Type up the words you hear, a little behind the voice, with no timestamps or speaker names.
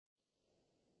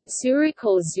Zurich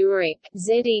or Zurich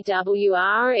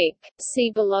ZEWRIC,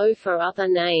 see below for other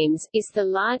names, is the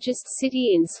largest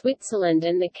city in Switzerland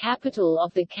and the capital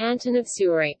of the Canton of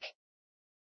Zurich.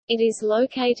 It is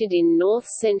located in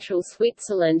north-central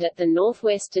Switzerland at the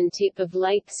northwestern tip of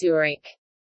Lake Zurich.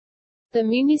 The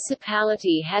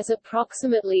municipality has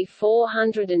approximately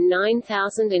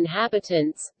 409,000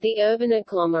 inhabitants, the urban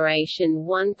agglomeration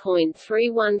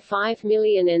 1.315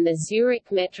 million and the Zurich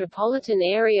metropolitan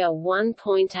area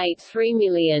 1.83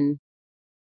 million.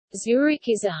 Zurich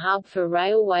is a hub for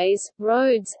railways,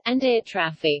 roads, and air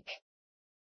traffic.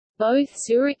 Both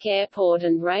Zurich Airport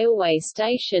and railway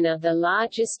station are the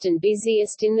largest and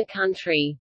busiest in the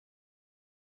country.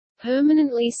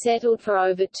 Permanently settled for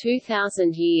over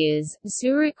 2,000 years,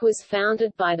 Zurich was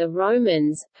founded by the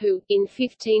Romans, who, in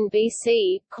 15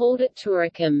 BC, called it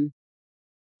Turicum.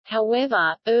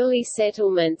 However, early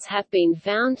settlements have been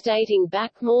found dating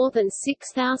back more than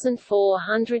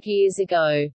 6,400 years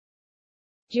ago.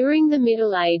 During the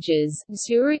Middle Ages,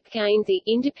 Zurich gained the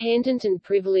independent and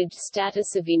privileged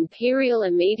status of imperial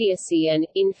immediacy and,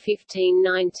 in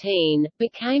 1519,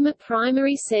 became a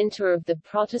primary centre of the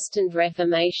Protestant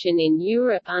Reformation in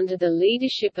Europe under the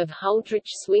leadership of Huldrych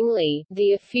Zwingli.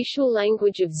 The official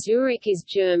language of Zurich is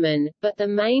German, but the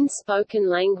main spoken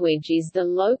language is the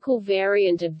local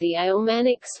variant of the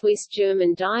Alemannic Swiss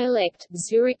German dialect,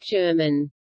 Zurich German.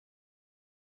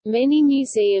 Many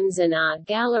museums and art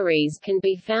galleries can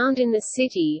be found in the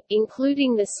city,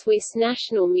 including the Swiss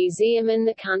National Museum and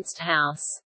the Kunsthaus.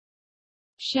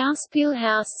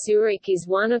 Schauspielhaus Zurich is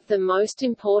one of the most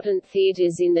important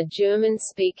theatres in the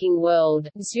German-speaking world.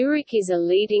 Zurich is a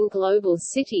leading global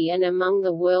city and among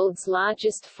the world's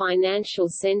largest financial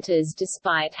centres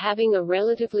despite having a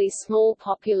relatively small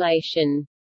population.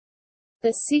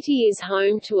 The city is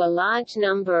home to a large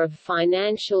number of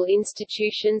financial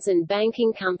institutions and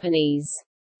banking companies.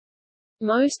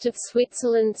 Most of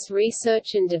Switzerland's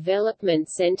research and development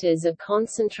centres are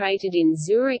concentrated in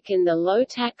Zurich and the low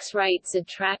tax rates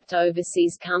attract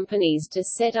overseas companies to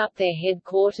set up their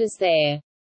headquarters there.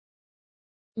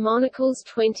 Monocle's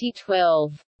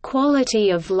 2012 Quality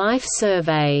of Life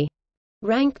Survey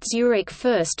ranked Zurich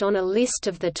first on a list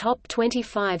of the top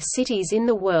 25 cities in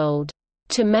the world.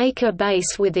 To make a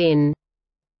base within.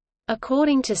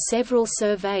 According to several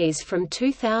surveys from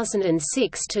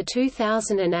 2006 to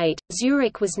 2008,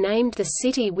 Zurich was named the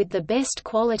city with the best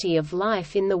quality of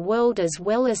life in the world as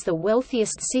well as the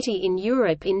wealthiest city in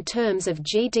Europe in terms of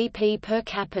GDP per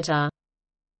capita.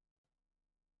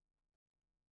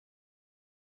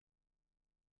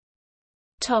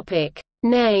 Topic: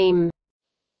 Name.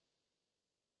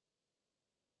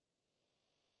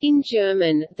 In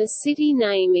German, the city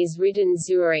name is written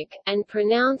Zurich, and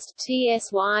pronounced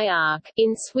Tsyark,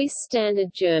 in Swiss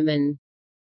Standard German.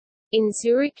 In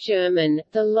Zurich German,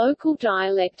 the local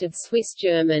dialect of Swiss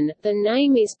German, the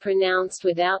name is pronounced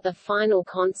without the final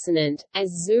consonant, as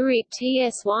Zurich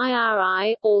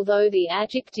Tsyri, although the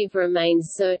adjective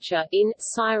remains Zurcher in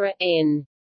Syra n.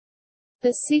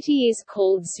 The city is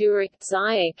called Zurich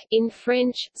Zurich in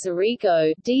French,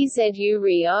 Zurigo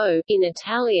Dzurio in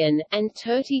Italian, and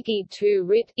Tertigi tu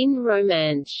Rit in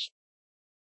Romansh.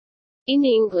 In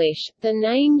English, the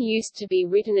name used to be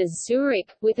written as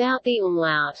Zurich, without the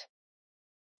umlaut.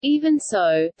 Even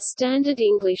so, standard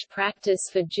English practice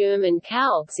for German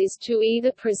calques is to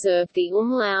either preserve the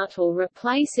umlaut or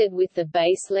replace it with the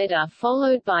base letter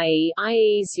followed by e,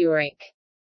 i.e. Zurich.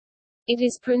 It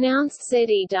is pronounced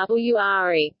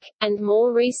Zewrich, and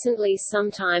more recently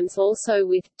sometimes also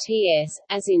with ts,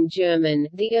 as in German.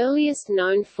 The earliest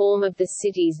known form of the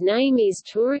city's name is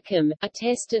Turicum,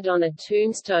 attested on a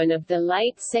tombstone of the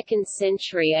late 2nd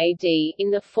century AD, in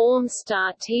the form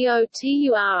 *Toturicen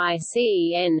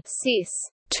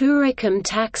cis, Turicum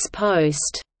tax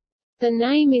post. The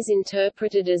name is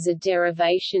interpreted as a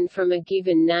derivation from a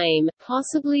given name,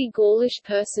 possibly Gaulish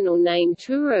personal name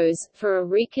Turos, for a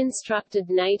reconstructed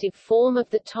native form of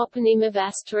the toponym of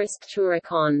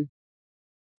 *Turicon.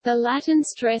 The Latin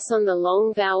stress on the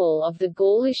long vowel of the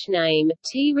Gaulish name,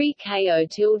 *ko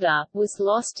tilde, was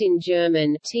lost in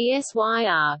German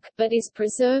 *Tsyark, but is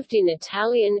preserved in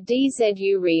Italian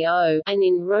 *Dzurio, and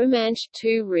in Romansh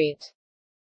tu Rit.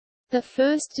 The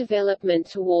first development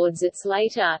towards its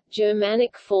later,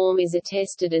 Germanic form is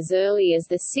attested as early as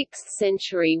the 6th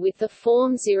century with the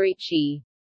form Zurichi.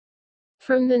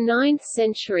 From the 9th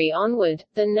century onward,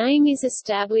 the name is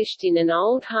established in an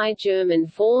Old High German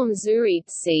form Zurich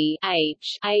c.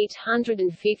 h.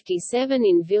 857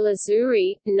 in Villa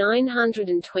Zuri,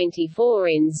 924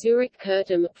 in Zurich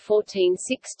Curtum,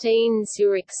 1416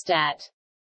 Zurich Stadt.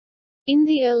 In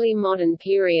the early modern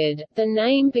period, the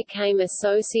name became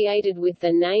associated with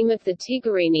the name of the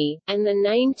Tigurini, and the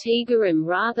name Tigurum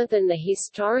rather than the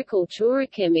historical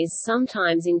Turicum is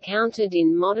sometimes encountered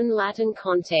in modern Latin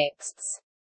contexts.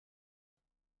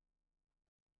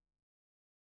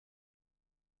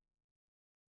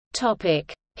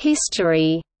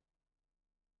 History.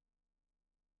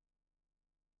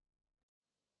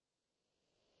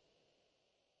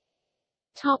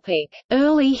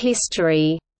 Early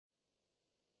history.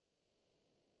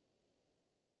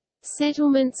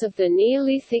 Settlements of the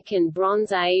Neolithic and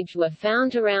Bronze Age were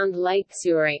found around Lake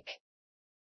Zurich.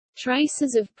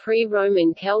 Traces of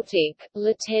pre-Roman Celtic,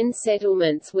 Latin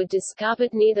settlements were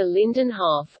discovered near the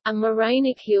Lindenhof, a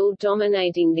morainic hill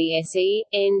dominating the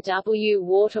SE/NW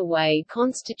waterway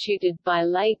constituted by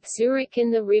Lake Zurich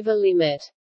and the river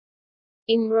Limmat.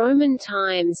 In Roman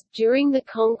times, during the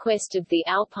conquest of the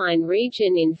Alpine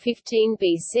region in 15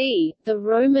 BC, the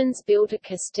Romans built a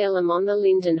castellum on the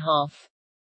Lindenhof.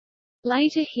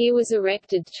 Later here was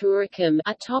erected Turicum,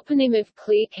 a toponym of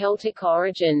clear Celtic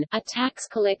origin, a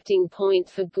tax-collecting point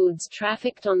for goods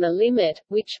trafficked on the Limmat,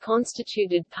 which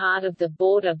constituted part of the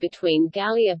border between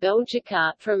Gallia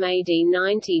Belgica from AD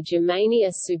 90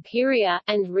 Germania Superior,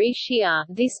 and Rhaetia.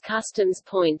 This customs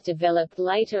point developed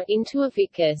later into a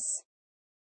vicus.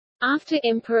 After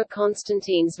Emperor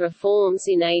Constantine's reforms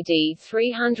in AD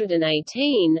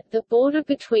 318, the border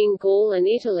between Gaul and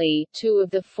Italy, two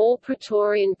of the four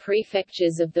Praetorian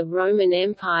prefectures of the Roman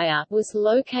Empire, was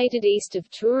located east of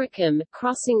Turicum,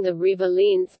 crossing the river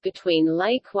Linth between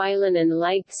Lake Walen and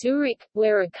Lake Zurich,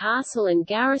 where a castle and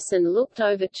garrison looked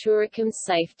over Turicum's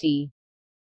safety.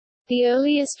 The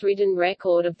earliest written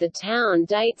record of the town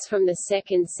dates from the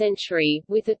 2nd century,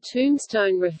 with a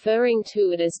tombstone referring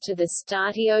to it as to the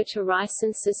Statio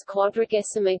Turicensis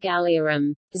Quadragesima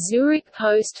Galliarum, Zurich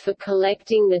post for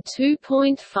collecting the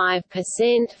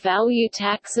 2.5% value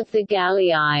tax of the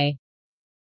Gallii.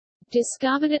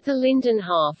 Discovered at the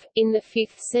Lindenhof, in the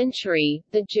 5th century,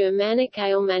 the Germanic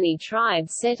Alemanni tribe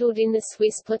settled in the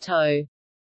Swiss plateau.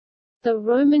 The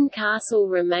Roman castle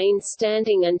remained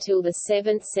standing until the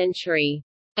 7th century.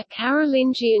 A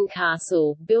Carolingian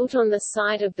castle, built on the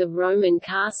site of the Roman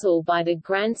castle by the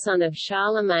grandson of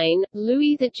Charlemagne,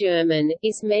 Louis the German,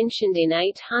 is mentioned in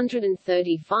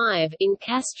 835 in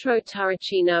Castro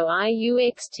Turricino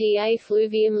Iuxta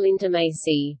Fluvium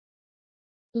Lindamasi.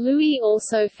 Louis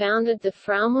also founded the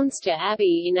Fraumünster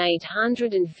Abbey in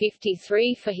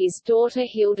 853 for his daughter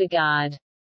Hildegard.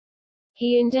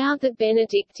 He endowed the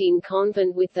Benedictine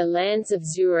convent with the lands of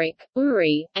Zurich,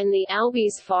 Uri, and the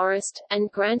Albis forest, and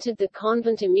granted the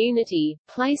convent immunity,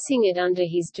 placing it under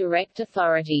his direct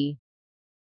authority.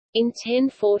 In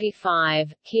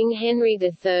 1045, King Henry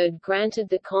III granted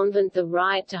the convent the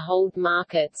right to hold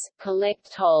markets, collect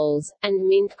tolls, and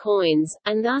mint coins,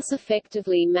 and thus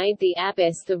effectively made the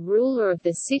abbess the ruler of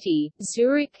the city.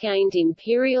 Zurich gained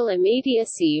imperial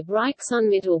immediacy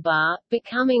Reichsunmittelbar,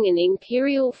 becoming an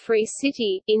imperial free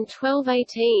city, in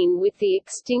 1218 with the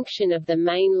extinction of the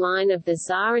main line of the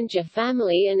Zähringer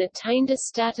family and attained a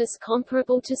status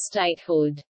comparable to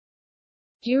statehood.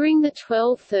 During the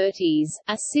 1230s,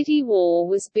 a city wall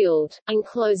was built,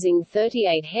 enclosing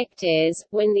 38 hectares,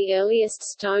 when the earliest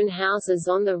stone houses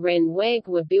on the Rennweg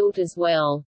were built as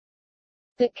well.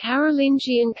 The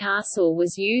Carolingian castle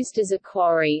was used as a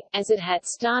quarry, as it had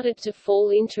started to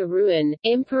fall into ruin.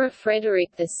 Emperor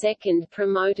Frederick II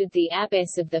promoted the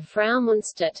abbess of the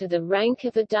Fraumünster to the rank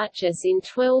of a duchess in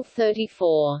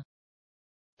 1234.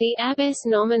 The abbess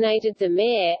nominated the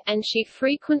mayor, and she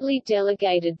frequently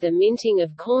delegated the minting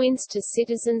of coins to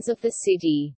citizens of the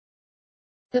city.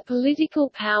 The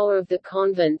political power of the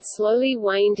convent slowly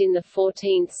waned in the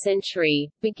 14th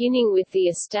century, beginning with the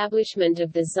establishment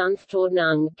of the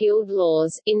Zunftordnung guild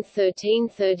laws in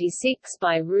 1336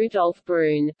 by Rudolf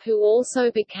Brunn, who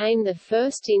also became the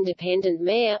first independent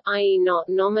mayor, i.e. not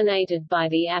nominated by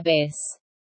the abbess.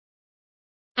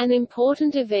 An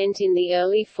important event in the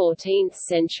early 14th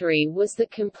century was the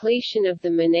completion of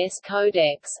the Manesse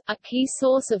Codex, a key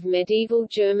source of medieval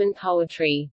German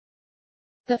poetry.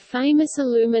 The famous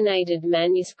illuminated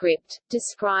manuscript,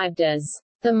 described as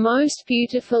the most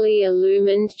beautifully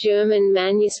illumined German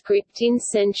manuscript in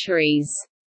centuries,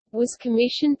 was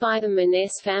commissioned by the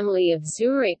Manesse family of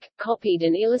Zurich, copied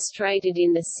and illustrated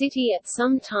in the city at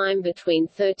some time between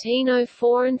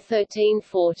 1304 and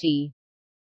 1340.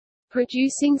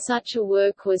 Producing such a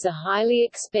work was a highly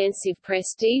expensive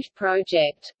prestige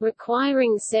project,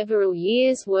 requiring several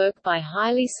years' work by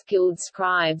highly skilled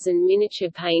scribes and miniature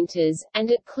painters,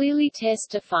 and it clearly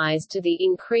testifies to the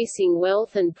increasing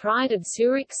wealth and pride of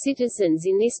Zurich citizens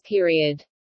in this period.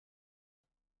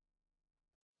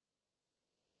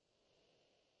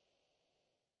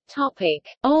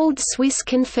 Old Swiss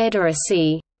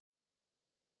Confederacy.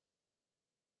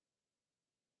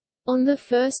 On 1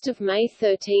 May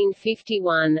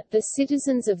 1351, the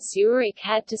citizens of Zurich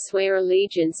had to swear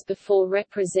allegiance before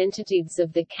representatives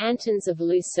of the cantons of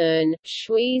Lucerne,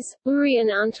 Schwyz, Uri and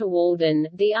Unterwalden,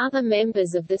 the other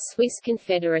members of the Swiss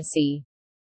Confederacy.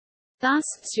 Thus,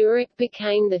 Zurich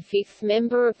became the fifth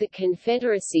member of the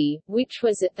Confederacy, which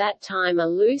was at that time a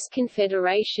loose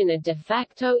confederation of de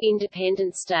facto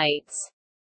independent states.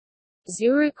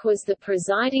 Zurich was the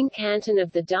presiding canton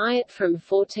of the Diet from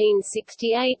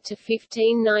 1468 to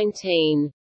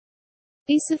 1519.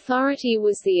 This authority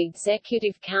was the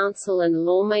executive council and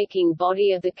lawmaking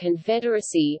body of the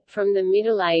Confederacy, from the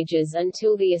Middle Ages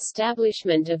until the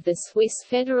establishment of the Swiss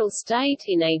federal state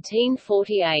in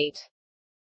 1848.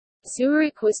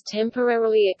 Zurich was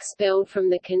temporarily expelled from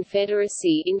the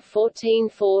Confederacy in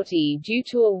 1440 due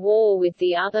to a war with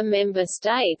the other member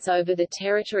states over the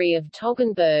territory of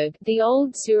Toggenburg, the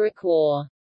Old Zurich War.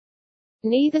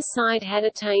 Neither side had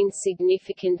attained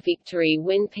significant victory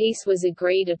when peace was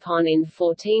agreed upon in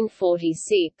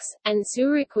 1446, and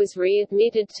Zurich was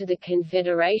readmitted to the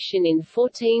Confederation in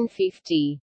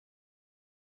 1450.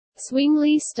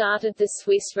 Zwingli started the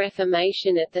Swiss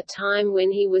Reformation at the time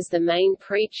when he was the main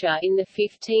preacher in the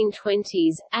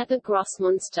 1520s, at the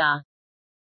Grossmünster.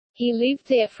 He lived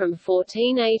there from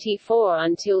 1484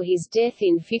 until his death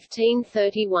in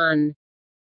 1531.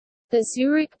 The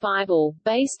Zurich Bible,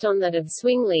 based on that of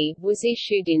Zwingli, was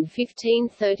issued in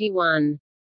 1531.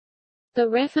 The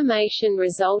Reformation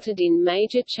resulted in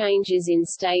major changes in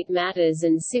state matters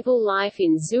and civil life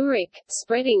in Zurich,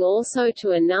 spreading also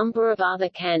to a number of other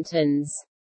cantons.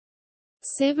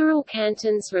 Several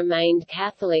cantons remained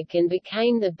Catholic and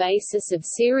became the basis of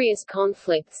serious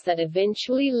conflicts that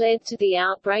eventually led to the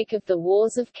outbreak of the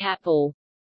Wars of Kappel.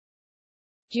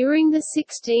 During the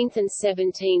 16th and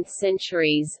 17th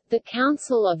centuries, the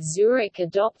Council of Zurich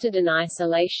adopted an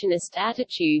isolationist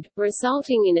attitude,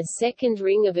 resulting in a second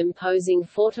ring of imposing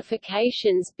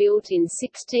fortifications built in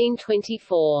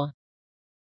 1624.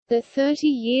 The 30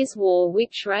 Years' War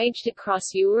which raged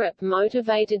across Europe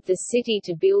motivated the city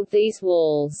to build these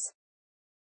walls.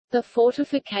 The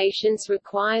fortifications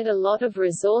required a lot of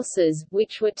resources,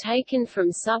 which were taken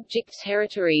from subject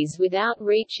territories without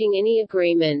reaching any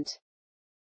agreement.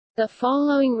 The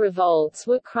following revolts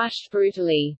were crushed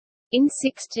brutally. In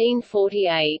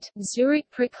 1648,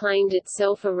 Zurich proclaimed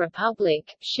itself a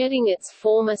republic, shedding its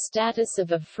former status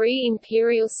of a free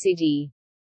imperial city.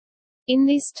 In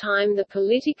this time the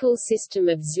political system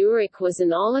of Zurich was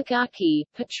an oligarchy,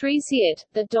 patriciate.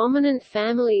 The dominant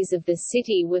families of the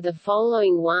city were the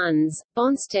following ones: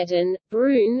 Bonstetten,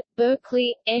 Brunn,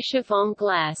 Berkeley, Escher vom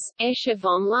Glas, Escher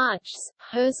vom Lachs,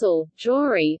 Herzl,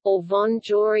 Jory, or von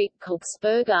Jory,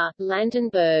 Koksberger,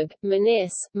 Landenberg,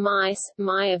 Maness, Meiss,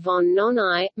 Meyer von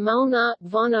Nonai, Molnar,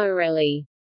 von Orelli.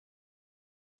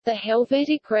 The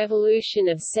Helvetic Revolution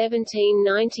of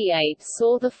 1798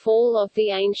 saw the fall of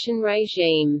the ancient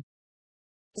regime.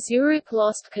 Zurich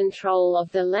lost control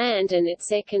of the land and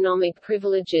its economic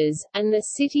privileges, and the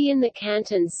city and the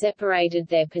canton separated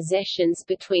their possessions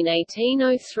between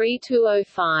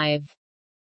 1803–05.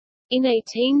 In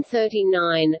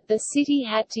 1839, the city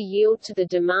had to yield to the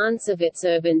demands of its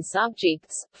urban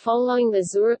subjects, following the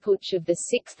Zurichputsch of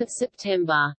 6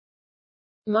 September.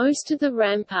 Most of the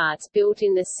ramparts built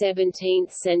in the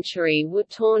 17th century were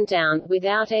torn down,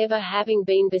 without ever having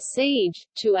been besieged,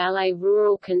 to allay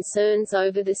rural concerns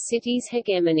over the city's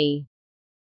hegemony.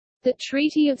 The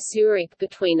Treaty of Zurich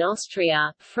between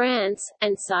Austria, France,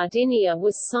 and Sardinia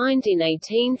was signed in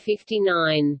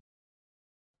 1859.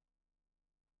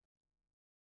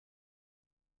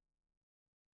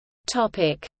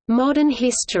 Modern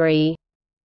history.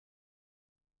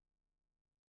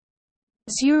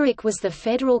 Zurich was the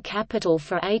federal capital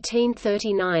for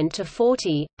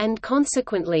 1839–40, and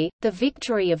consequently, the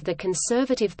victory of the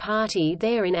Conservative Party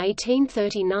there in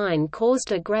 1839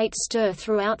 caused a great stir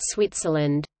throughout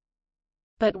Switzerland.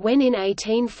 But when in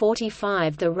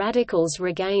 1845 the Radicals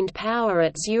regained power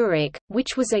at Zurich,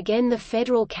 which was again the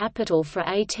federal capital for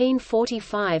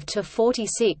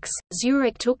 1845–46,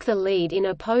 Zurich took the lead in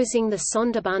opposing the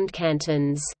Sonderbund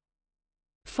cantons.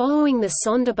 Following the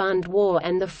Sonderbund War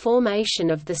and the formation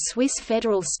of the Swiss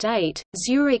federal state,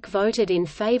 Zurich voted in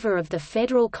favor of the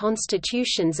federal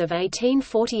constitutions of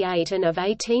 1848 and of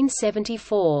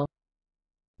 1874.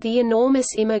 The enormous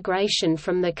immigration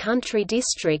from the country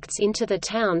districts into the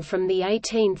town from the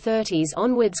 1830s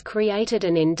onwards created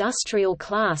an industrial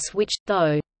class which,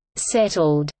 though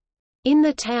settled in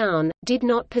the town, did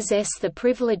not possess the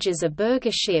privileges of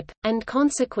burghership, and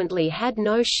consequently had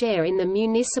no share in the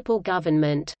municipal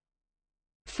government.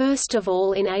 First of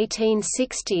all, in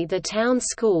 1860 the town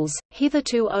schools,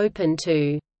 hitherto open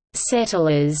to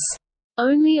settlers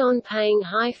only on paying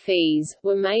high fees,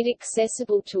 were made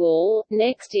accessible to all.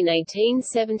 Next, in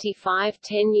 1875,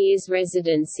 10 years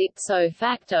residence ipso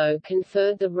facto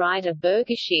conferred the right of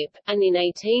burghership, and in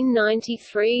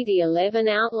 1893 the 11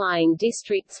 outlying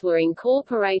districts were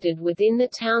incorporated within the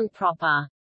town proper.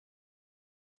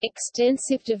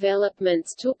 Extensive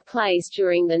developments took place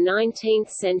during the 19th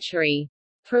century.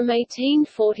 From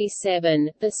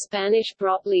 1847, the Spanish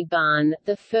Brotli Bahn,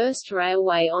 the first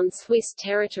railway on Swiss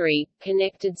territory,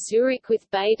 connected Zurich with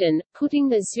Baden, putting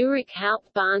the Zurich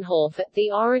Hauptbahnhof at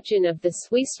the origin of the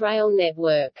Swiss rail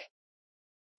network.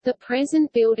 The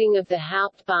present building of the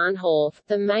Hauptbahnhof,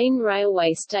 the main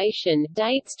railway station,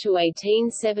 dates to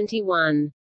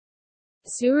 1871.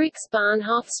 Zurich's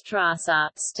Bahnhofstrasse,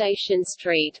 Station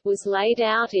Street, was laid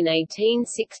out in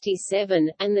 1867,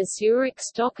 and the Zurich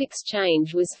Stock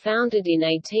Exchange was founded in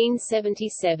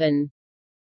 1877.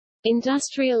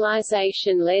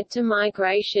 Industrialization led to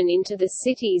migration into the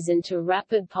cities and to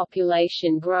rapid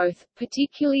population growth,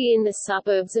 particularly in the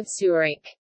suburbs of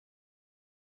Zurich.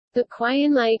 The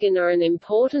Quayenlagen are an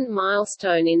important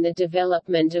milestone in the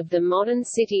development of the modern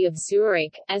city of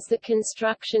Zurich, as the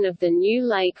construction of the new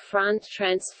lake front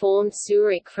transformed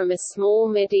Zurich from a small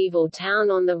medieval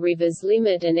town on the river's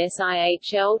Limmat and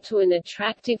Sihl to an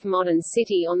attractive modern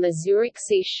city on the Zurich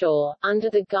seashore. Under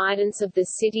the guidance of the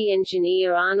city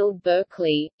engineer Arnold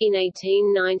Berkeley, in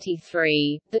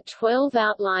 1893, the 12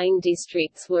 outlying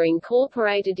districts were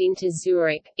incorporated into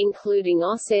Zurich, including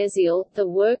Aussersihl, the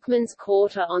workmen's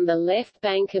quarter on the left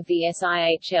bank of the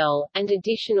Sihl, and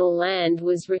additional land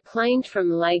was reclaimed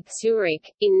from Lake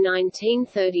Zurich. In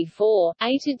 1934,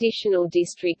 8 additional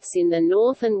districts in the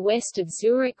north and west of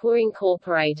Zurich were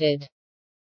incorporated.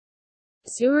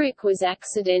 Zurich was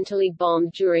accidentally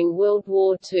bombed during World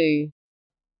War II.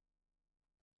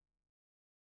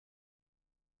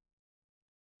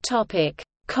 Topic: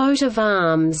 Coat of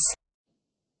arms.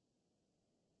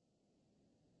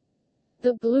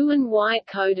 The blue and white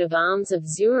coat of arms of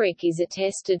Zurich is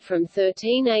attested from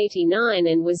 1389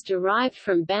 and was derived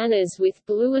from banners with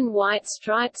blue and white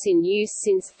stripes in use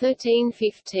since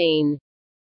 1315.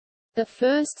 The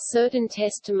first certain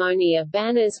testimony of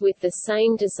banners with the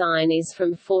same design is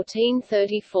from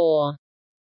 1434.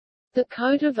 The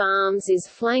coat of arms is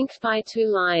flanked by 2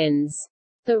 lions.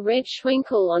 The red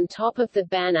schwenkel on top of the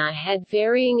banner had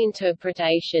varying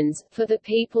interpretations. For the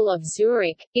people of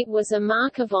Zurich, it was a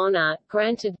mark of honor,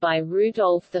 granted by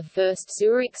Rudolf I.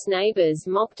 Zurich's neighbors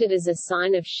mocked it as a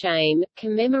sign of shame,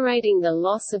 commemorating the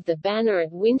loss of the banner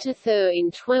at Winterthur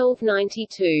in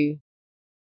 1292.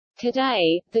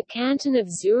 Today, the canton of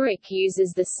Zurich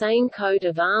uses the same coat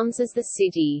of arms as the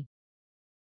city.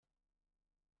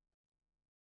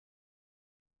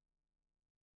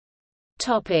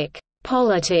 Topic: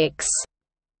 Politics.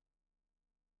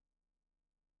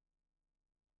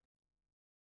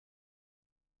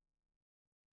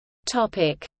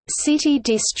 Topic: City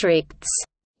districts.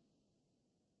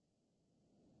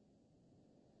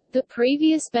 The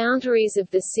previous boundaries of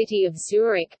the city of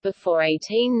Zurich, before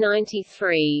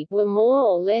 1893, were more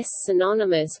or less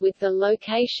synonymous with the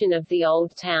location of the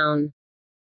Old Town.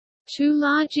 2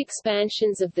 large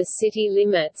expansions of the city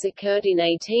limits occurred in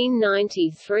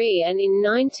 1893 and in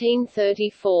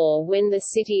 1934 when the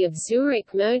city of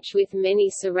Zurich merged with many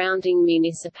surrounding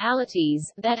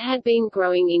municipalities, that had been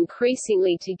growing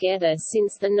increasingly together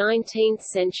since the 19th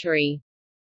century.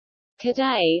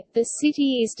 Today, the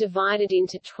city is divided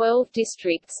into 12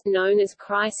 districts, known as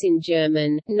Kreis in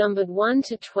German, numbered 1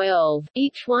 to 12,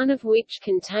 each one of which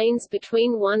contains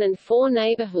between 1 and 4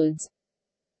 neighborhoods.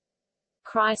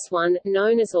 Kreis 1,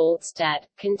 known as Altstadt,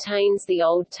 contains the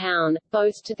Old Town,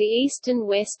 both to the east and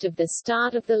west of the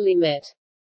start of the Limmat.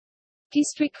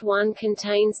 District 1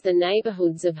 contains the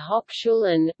neighborhoods of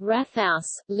Hochschulen, Rathaus,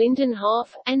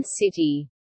 Lindenhof, and City.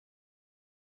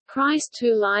 Kreis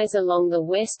 2 lies along the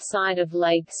west side of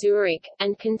Lake Zurich,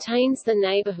 and contains the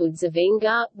neighborhoods of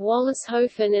Inga,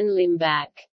 Wollishofen and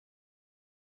Limbach.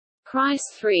 Kreis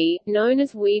 3, known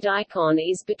as Wiedikon,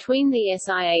 is between the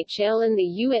Sihl and the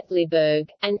Uetliberg,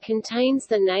 and contains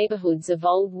the neighborhoods of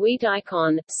Old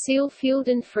Wiedikon, Seelfield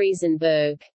and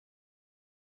Friesenberg.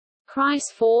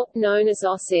 Kreis 4, known as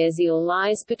Aussersihl,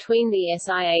 lies between the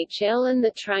Sihl and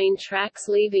the train tracks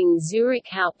leaving Zurich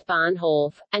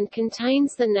Hauptbahnhof, and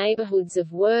contains the neighborhoods of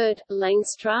Wörth,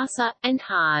 Langstrasse, and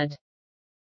Hard.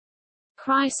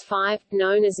 Kreis 5,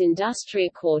 known as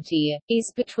Industriequartier,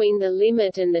 is between the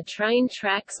limit and the train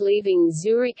tracks leaving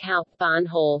Zurich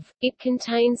Hauptbahnhof. It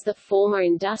contains the former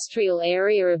industrial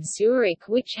area of Zurich,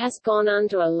 which has gone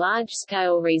under a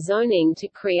large-scale rezoning to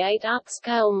create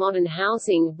upscale modern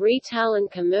housing, retail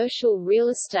and commercial real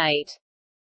estate.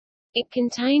 It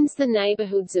contains the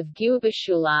neighborhoods of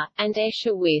Guebeschuler, and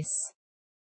Escher Wyss.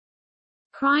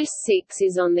 Kreis 6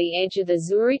 is on the edge of the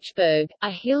Zurichberg, a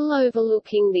hill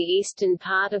overlooking the eastern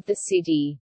part of the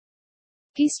city.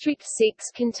 District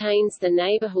 6 contains the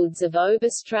neighborhoods of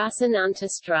Oberstrasse and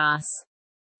Unterstrasse.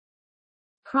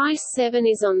 Kreis 7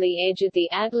 is on the edge of the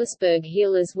Adlersberg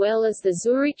Hill as well as the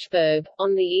Zurichberg,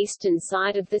 on the eastern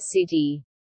side of the city.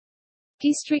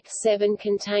 District 7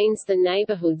 contains the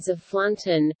neighborhoods of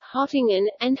Flunten, Hottingen,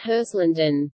 and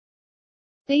Herslanden.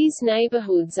 These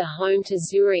neighborhoods are home to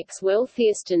Zurich's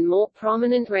wealthiest and more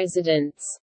prominent residents.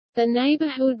 The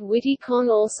neighborhood Wittikon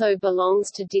also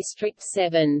belongs to District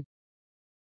 7.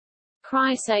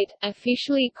 Kreis 8,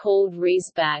 officially called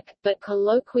Riesbach, but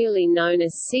colloquially known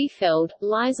as Seefeld,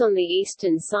 lies on the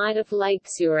eastern side of Lake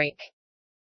Zurich.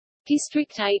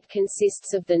 District 8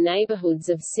 consists of the neighborhoods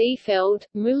of Seefeld,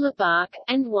 Mühlebach,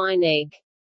 and Weinegg.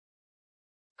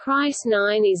 Kreis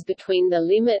 9 is between the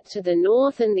Limmat to the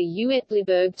north and the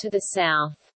Uetliberg to the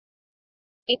south.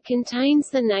 It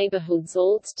contains the neighborhoods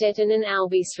Altstetten and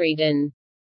Albisrieden.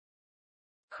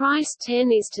 Kreis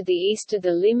 10 is to the east of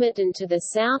the Limmat and to the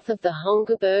south of the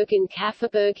Hongerberg and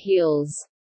Kafferberg hills.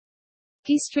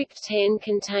 District 10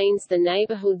 contains the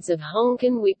neighborhoods of Honk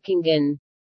and Wipkingen.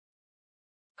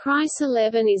 Kreis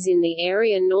 11 is in the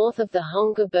area north of the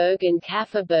Hongerberg and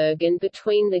Kafferberg and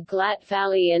between the Glatt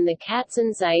Valley and the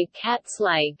Katzensee, Katz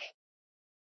Lake.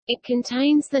 It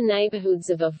contains the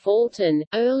neighborhoods of Affolten,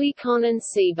 Oerlikon and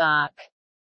Seebach.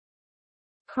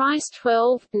 Kreis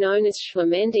 12, known as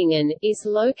Schwamendingen, is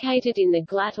located in the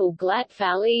Glatt or Glatt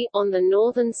Valley, on the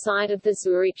northern side of the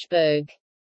Zurichberg.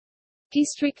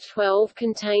 District 12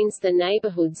 contains the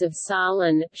neighborhoods of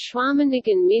Saarlen,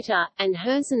 Schwamendingen Mitte, and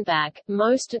Herzenbach.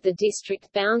 Most of the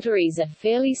district boundaries are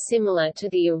fairly similar to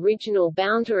the original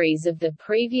boundaries of the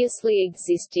previously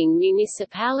existing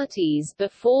municipalities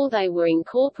before they were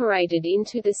incorporated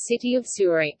into the city of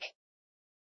Zurich.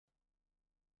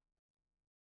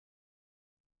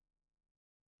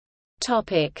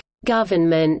 Topic: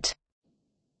 Government.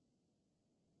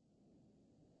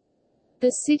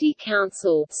 The City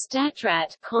Council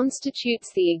Stadtrat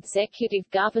constitutes the executive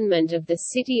government of the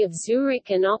city of Zurich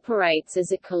and operates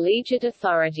as a collegiate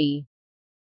authority.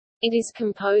 It is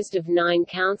composed of 9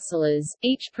 councillors,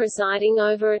 each presiding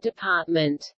over a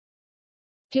department.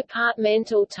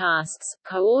 Departmental tasks,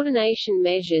 coordination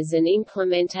measures and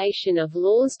implementation of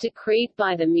laws decreed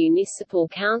by the municipal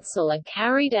council are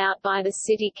carried out by the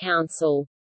City Council.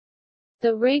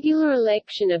 The regular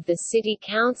election of the City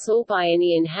Council by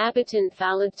any inhabitant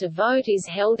valid to vote is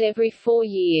held every 4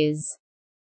 years.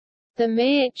 The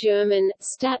mayor German,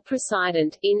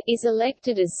 Stadtpräsident is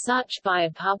elected as such by a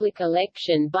public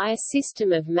election by a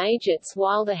system of majorits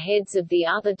while the heads of the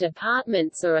other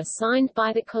departments are assigned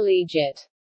by the collegiate.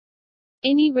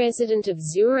 Any resident of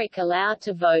Zurich allowed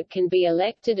to vote can be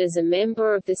elected as a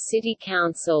member of the City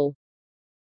Council.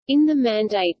 In the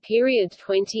mandate period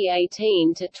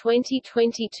 2018 to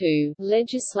 2022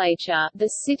 legislature, the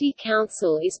City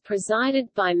Council is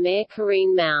presided by Mayor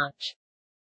Karin Mauch.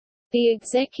 The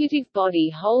executive body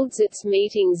holds its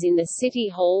meetings in the City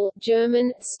Hall,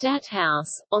 German, Stadthaus,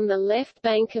 on the left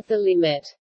bank of the Limmat.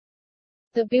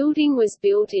 The building was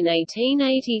built in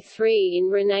 1883 in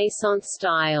Renaissance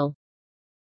style.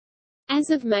 As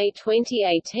of May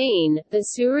 2018, the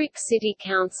Zurich City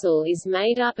Council is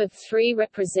made up of 3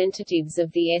 representatives of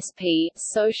the SP,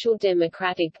 Social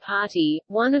Democratic Party,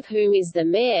 one of whom is the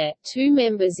mayor, 2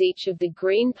 members each of the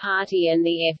Green Party and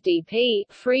the FDP,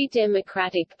 Free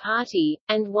Democratic Party,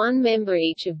 and 1 member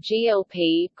each of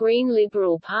GLP, Green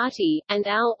Liberal Party, and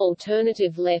AL,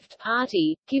 Alternative Left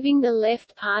Party, giving the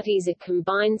left parties a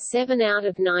combined 7 out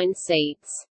of 9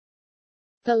 seats.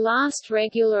 The last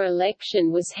regular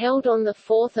election was held on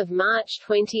 4 March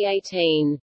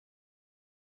 2018.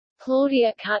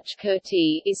 Claudia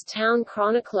Kuchkerti is town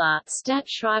chronicler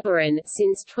Stadtschreiberin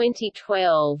since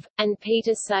 2012, and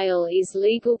Peter Sale is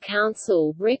legal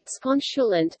counsel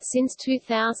Rechtskonsulent since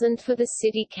 2000 for the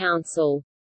City Council.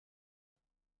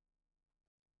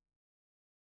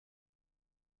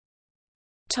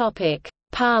 Topic: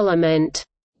 Parliament.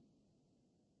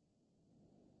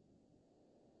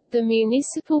 The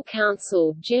Municipal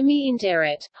Council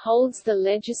Gemeinderat, holds the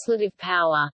legislative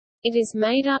power. It is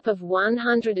made up of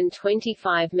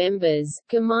 125 members,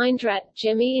 Gemeinderat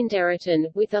Gemeinderaten,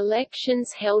 with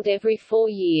elections held every 4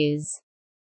 years.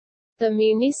 The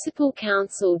municipal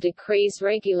council decrees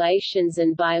regulations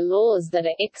and bylaws that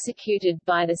are executed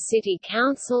by the city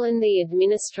council and the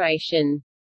administration.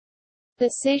 The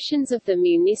sessions of the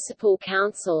municipal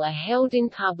council are held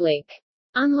in public.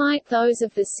 Unlike those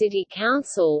of the city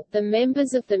council, the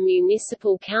members of the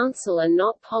municipal council are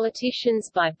not politicians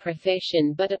by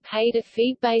profession but are paid a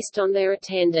fee based on their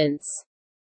attendance.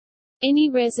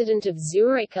 Any resident of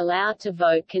Zurich allowed to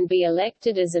vote can be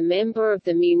elected as a member of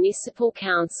the municipal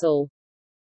council.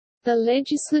 The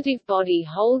legislative body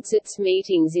holds its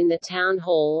meetings in the town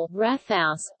hall,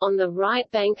 Rathaus, on the right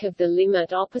bank of the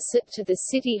Limmat opposite to the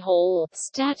city hall,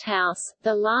 Stadthaus.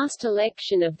 The last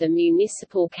election of the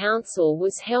municipal council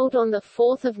was held on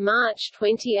 4 March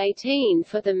 2018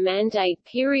 for the mandate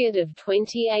period of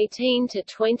 2018 to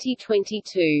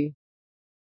 2022.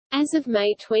 As of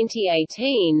May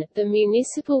 2018, the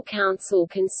municipal council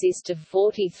consists of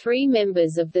 43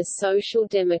 members of the Social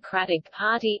Democratic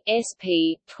Party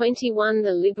 (SP), 21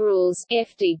 the Liberals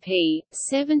 (FDP),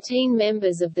 17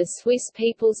 members of the Swiss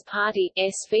People's Party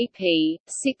 (SVP),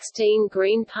 16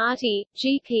 Green Party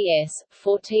 (GPS),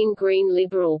 14 Green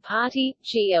Liberal Party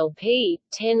 (GLP),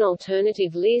 10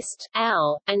 Alternative List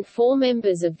 (AL), and 4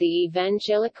 members of the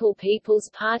Evangelical People's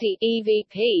Party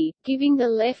 (EVP), giving the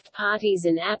left parties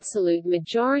an absolute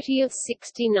majority of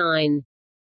 69.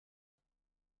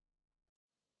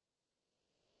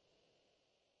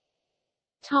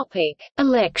 Topic: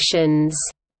 Elections.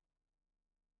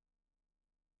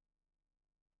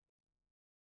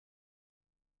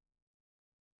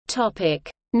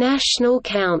 Topic: National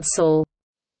Council.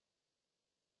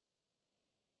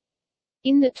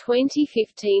 In the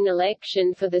 2015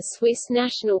 election for the Swiss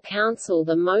National Council,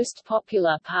 the most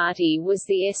popular party was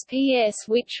the SPS,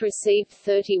 which received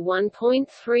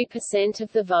 31.3%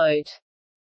 of the vote.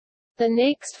 The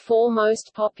next 4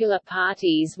 most popular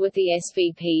parties were the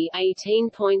SVP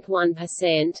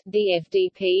 18.1%, the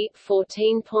FDP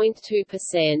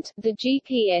 14.2%, the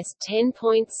GPS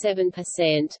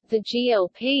 10.7%, the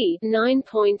GLP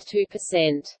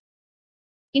 9.2%.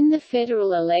 In the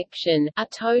federal election, a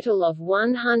total of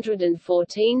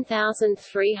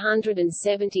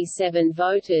 114,377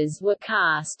 voters were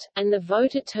cast, and the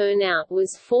voter turnout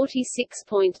was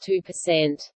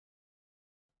 46.2%.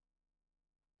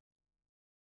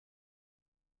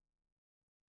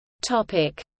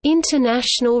 Topic: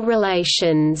 International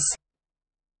relations.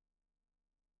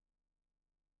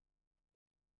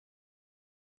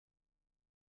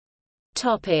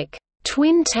 Topic: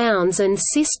 Twin towns and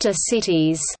sister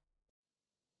cities.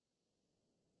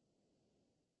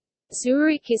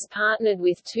 Zurich is partnered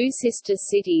with 2 sister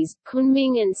cities,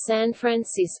 Kunming and San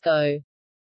Francisco.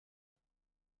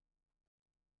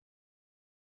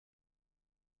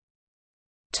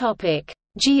 Topic: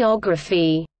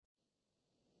 Geography.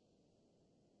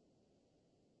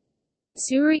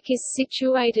 Zurich is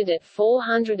situated at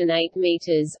 408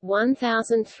 meters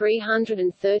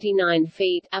 (1,339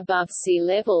 feet) above sea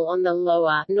level on the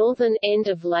lower northern end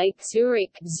of Lake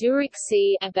Zurich, Zurich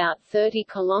Sea, about 30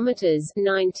 kilometers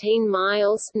 (19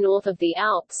 miles) north of the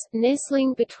Alps,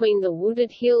 nestling between the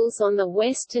wooded hills on the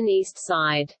west and east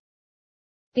side.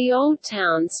 The Old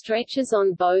Town stretches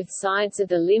on both sides of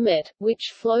the Limmat,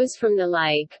 which flows from the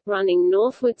lake, running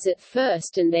northwards at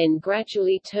first and then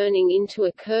gradually turning into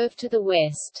a curve to the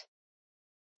west.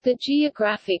 The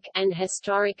geographic and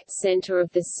historic center of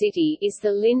the city is the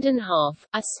Lindenhof,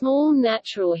 a small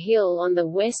natural hill on the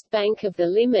west bank of the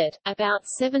Limmat, about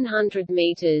 700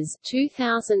 meters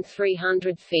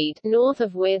 (2,300 feet) north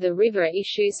of where the river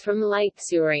issues from Lake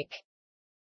Zurich.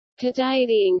 Today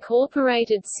the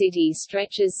incorporated city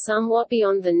stretches somewhat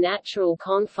beyond the natural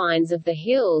confines of the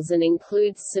hills and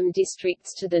includes some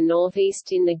districts to the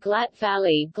northeast in the Glatt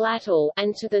Valley Glattal,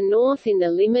 and to the north in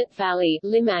the Limmat Valley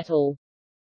Limmattal.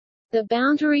 The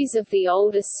boundaries of the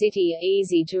older city are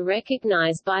easy to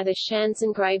recognize by the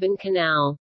Schanzengraben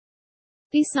Canal.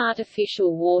 This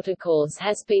artificial watercourse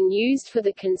has been used for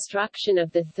the construction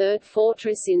of the third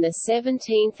fortress in the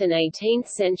 17th and 18th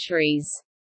centuries.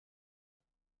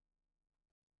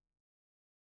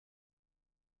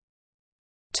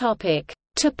 Topic: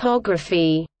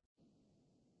 Topography.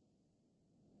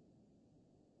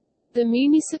 The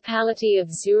municipality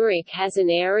of Zurich has an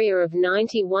area of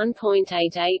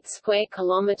 91.88 square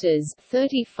kilometers,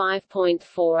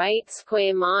 35.48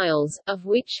 square miles, of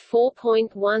which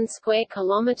 4.1 square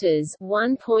kilometers,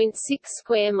 1.6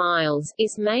 square miles,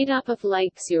 is made up of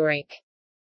Lake Zurich.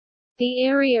 The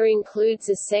area includes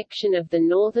a section of the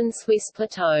northern Swiss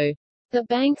plateau. The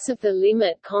banks of the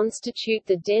Limmat constitute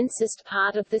the densest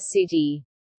part of the city.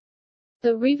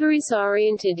 The river is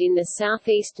oriented in the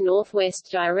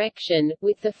southeast-northwest direction,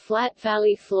 with the flat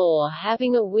valley floor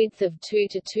having a width of 2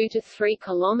 to 3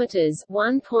 kilometers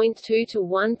 (1.2 to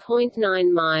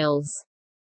 1.9 miles).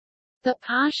 The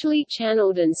partially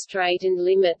channeled and straightened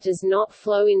Limmat does not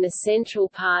flow in the central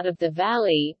part of the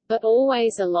valley, but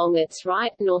always along its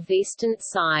right northeastern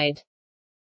side.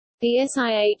 The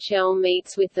Sihl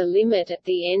meets with the Limmat at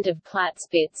the end of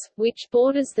Platzspitz, which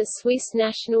borders the Swiss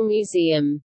National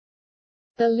Museum.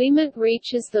 The Limmat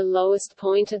reaches the lowest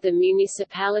point of the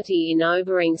municipality in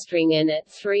Oberingstringen at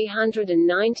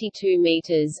 392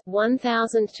 meters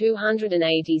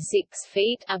 (1,286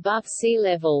 feet) above sea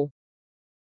level.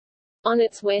 On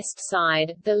its west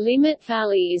side, the Limmat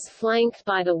Valley is flanked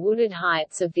by the wooded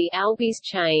heights of the Albis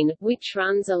chain, which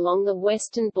runs along the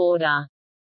western border.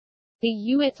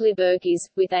 The Uetliberg is,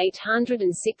 with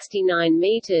 869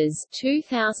 meters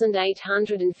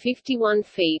 (2,851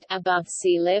 feet) above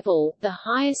sea level, the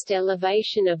highest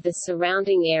elevation of the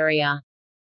surrounding area.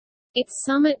 Its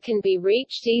summit can be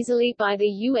reached easily by the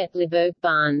Uetliberg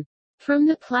Bahn. From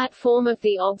the platform of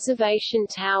the observation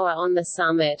tower on the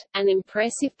summit, an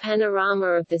impressive panorama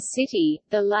of the city,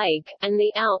 the lake, and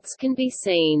the Alps can be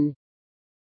seen.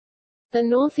 The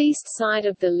northeast side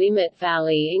of the Limmat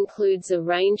Valley includes a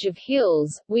range of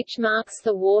hills, which marks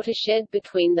the watershed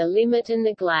between the Limmat and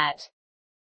the Glatt.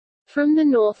 From the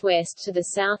northwest to the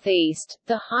southeast,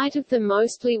 the height of the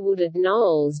mostly wooded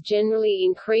knolls generally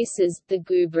increases. The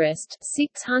Gubrist,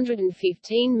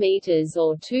 615 meters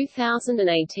or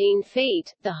 2,018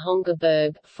 feet, the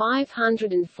Hongerberg,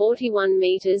 541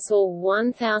 meters or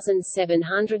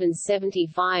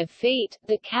 1,775 feet,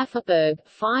 the Kafferberg,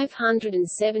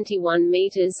 571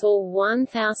 meters or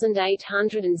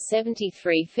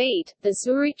 1,873 feet, the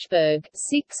Zurichberg,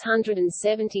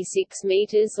 676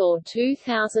 meters or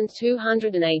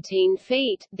 2,218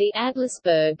 feet, the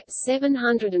Adlersberg,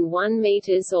 701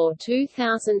 meters or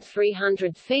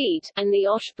 2,300 feet, and the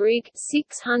Oschbrig,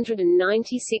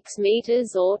 696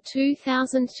 meters or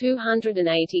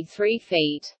 2,283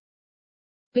 feet.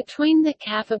 Between the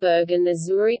Kafferberg and the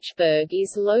Zurichberg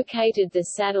is located the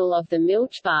saddle of the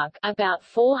Milchbach, about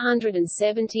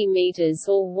 470 meters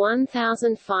or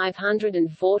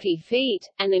 1,540 feet,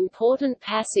 an important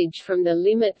passage from the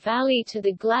Limmat Valley to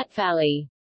the Glatt Valley.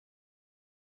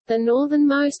 The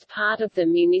northernmost part of the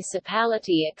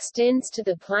municipality extends to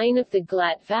the plain of the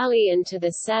Glatt Valley and to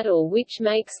the saddle, which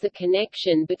makes the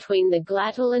connection between the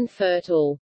Glattal and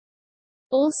Viertel.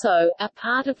 Also, a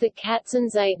part of the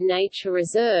Katzenseite Nature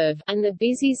Reserve, and the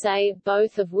Busy,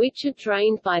 both of which are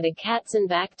drained by the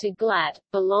Katzenbach to Glatt,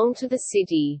 belong to the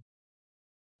city.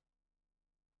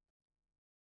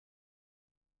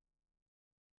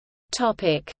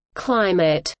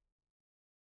 Climate.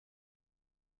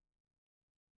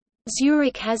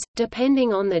 Zurich has,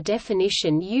 depending on the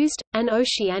definition used, an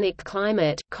oceanic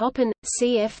climate Köppen,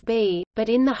 CFB, but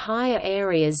in the higher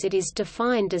areas it is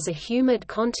defined as a humid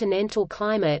continental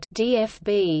climate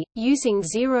DFB, using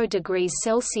 0 degrees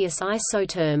Celsius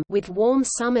isotherm with warm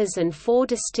summers and 4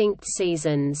 distinct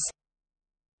seasons.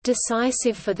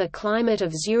 Decisive for the climate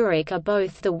of Zurich are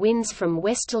both the winds from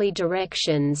westerly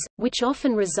directions, which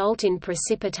often result in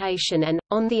precipitation, and,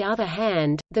 on the other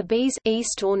hand, the Bise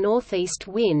east or northeast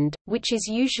wind, which is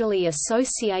usually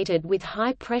associated with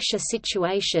high-pressure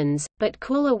situations, but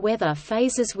cooler weather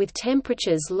phases with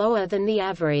temperatures lower than the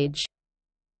average.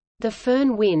 The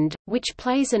Föhn wind, which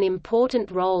plays an important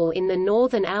role in the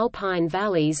northern alpine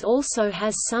valleys, also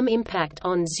has some impact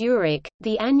on Zurich.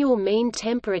 The annual mean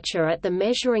temperature at the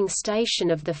measuring station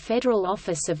of the Federal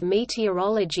Office of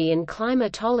Meteorology and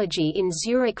Climatology in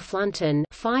Zurich-Flunten,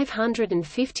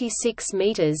 556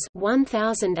 meters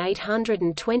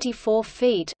 (1,824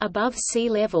 feet) above sea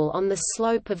level on the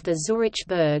slope of the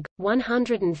Zurichberg,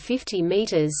 150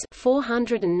 meters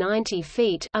 (490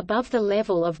 feet) above the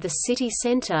level of the city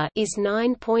center, is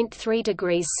 9.3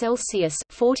 degrees Celsius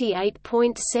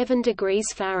 (48.7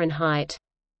 degrees Fahrenheit).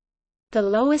 The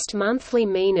lowest monthly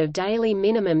mean of daily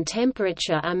minimum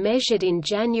temperature are measured in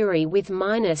January with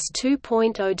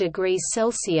 -2.0 degrees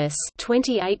Celsius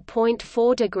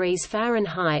 (28.4 degrees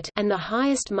Fahrenheit), and the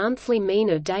highest monthly mean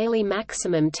of daily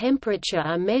maximum temperature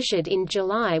are measured in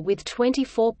July with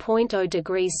 24.0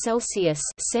 degrees Celsius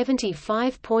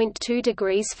 (75.2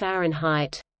 degrees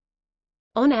Fahrenheit).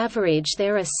 On average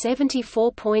there are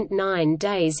 74.9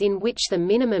 days in which the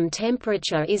minimum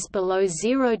temperature is below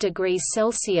 0 degrees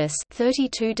Celsius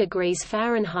 (32 degrees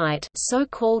Fahrenheit),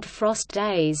 so-called frost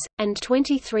days, and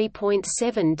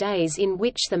 23.7 days in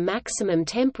which the maximum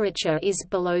temperature is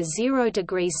below 0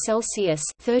 degrees Celsius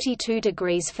 (32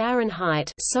 degrees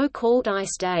Fahrenheit), so-called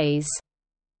ice days.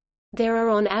 There are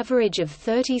on average of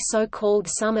 30 so-called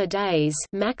summer days,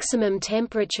 maximum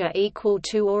temperature equal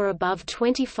to or above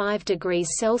 25 degrees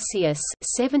Celsius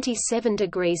 (77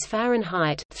 degrees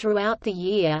Fahrenheit) throughout the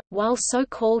year, while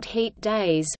so-called heat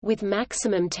days with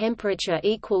maximum temperature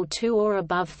equal to or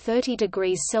above 30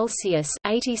 degrees Celsius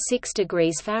 (86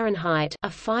 degrees Fahrenheit) are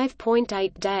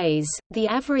 5.8 days. The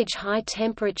average high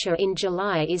temperature in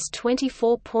July is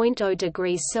 24.0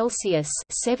 degrees Celsius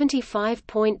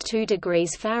 (75.2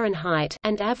 degrees Fahrenheit),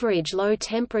 and average low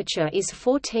temperature is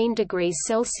 14 degrees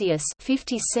Celsius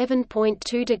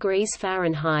 (57.2 degrees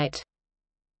Fahrenheit).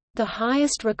 The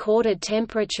highest recorded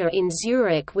temperature in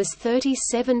Zurich was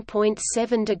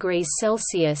 37.7 degrees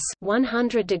Celsius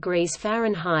 (100 degrees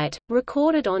Fahrenheit),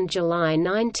 recorded on July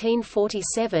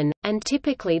 1947, and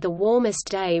typically the warmest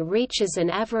day reaches an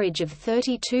average of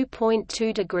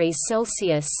 32.2 degrees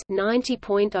Celsius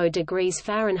 (90.0 degrees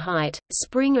Fahrenheit).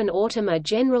 Spring and autumn are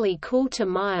generally cool to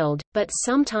mild, but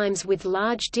sometimes with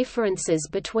large differences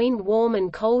between warm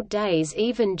and cold days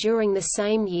even during the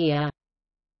same year.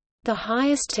 The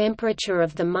highest temperature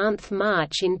of the month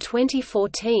March in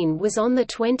 2014 was on the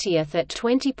 20th at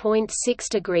 20.6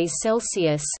 degrees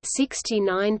Celsius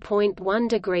 (69.1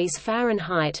 degrees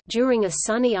Fahrenheit) during a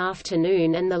sunny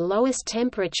afternoon, and the lowest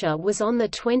temperature was on the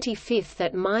 25th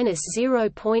at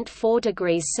 -0.4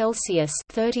 degrees Celsius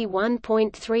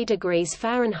 (31.3 degrees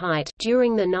Fahrenheit)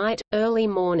 during the night, early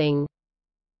morning.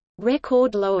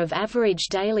 Record low of average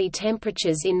daily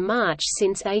temperatures in March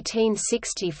since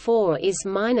 1864 is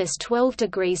 -12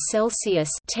 degrees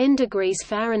Celsius (10 degrees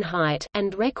Fahrenheit),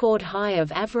 and record high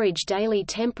of average daily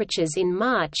temperatures in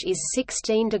March is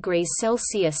 16 degrees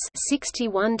Celsius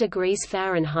 (61 degrees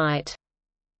Fahrenheit).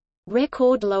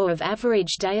 Record low of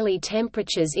average daily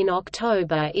temperatures in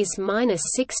October is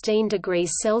 -16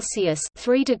 degrees Celsius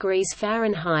 (3 degrees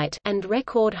Fahrenheit), and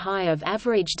record high of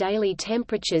average daily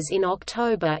temperatures in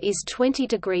October is 20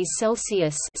 degrees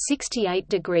Celsius (68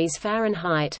 degrees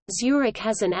Fahrenheit). Zurich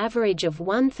has an average of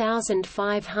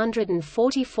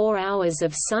 1,544 hours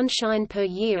of sunshine per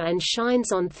year and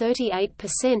shines on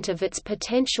 38% of its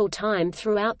potential time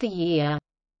throughout the year.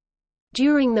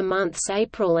 During the months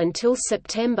April until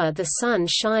September, the sun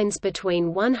shines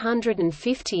between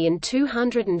 150 and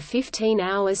 215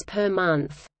 hours per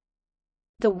month.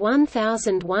 The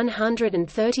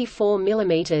 1,134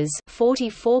 mm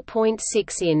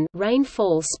 (44.6 in)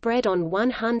 rainfall spread on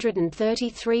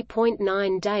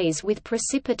 133.9 days with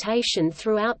precipitation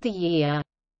throughout the year.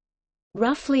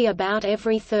 Roughly about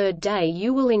every third day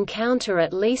you will encounter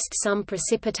at least some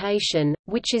precipitation,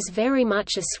 which is very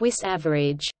much a Swiss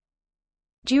average.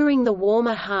 During the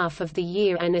warmer half of the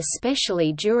year and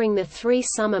especially during the 3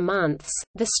 summer months,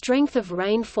 the strength of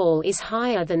rainfall is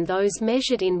higher than those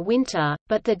measured in winter,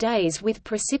 but the days with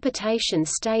precipitation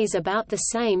stays about the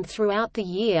same throughout the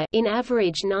year, in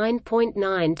average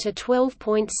 9.9 to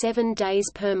 12.7 days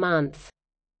per month.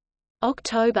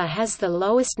 October has the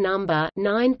lowest number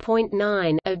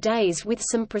 9.9 of days with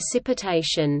some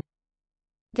precipitation.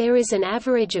 There is an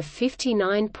average of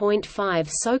 59.5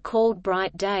 so-called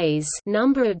bright days,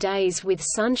 number of days with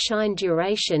sunshine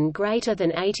duration greater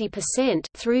than 80%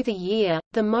 through the year,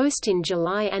 the most in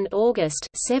July and August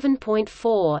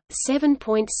 7.4,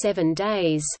 7.7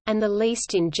 days, and the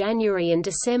least in January and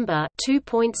December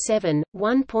 2.7,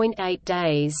 1.8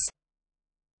 days.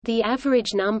 The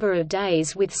average number of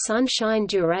days with sunshine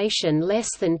duration less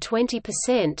than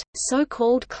 20%,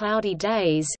 so-called cloudy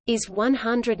days, is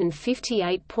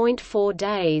 158.4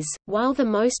 days, while the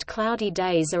most cloudy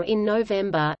days are in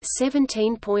November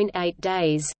 17.8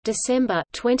 days, December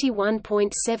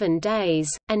 21.7 days,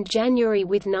 and January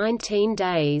with 19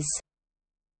 days.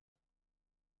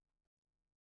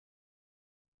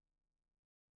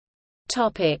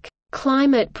 Topic: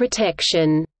 Climate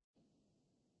protection.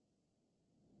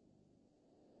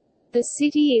 The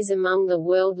city is among the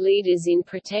world leaders in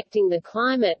protecting the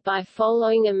climate by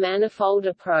following a manifold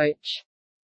approach.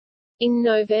 In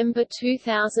November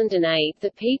 2008,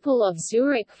 the people of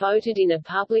Zurich voted in a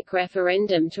public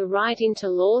referendum to write into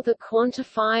law the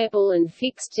quantifiable and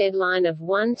fixed deadline of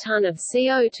 1 ton of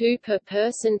CO2 per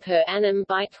person per annum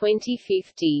by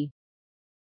 2050.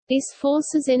 This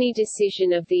forces any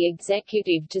decision of the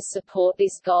executive to support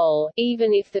this goal,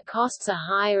 even if the costs are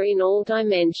higher in all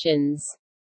dimensions.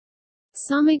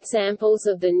 Some examples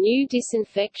of the new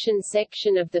disinfection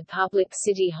section of the public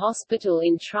city hospital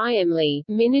in Triemli,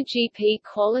 GP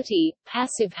quality,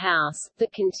 passive house, the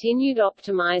continued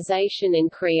optimization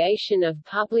and creation of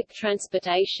public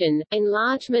transportation,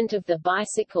 enlargement of the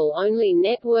bicycle-only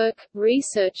network,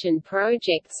 research and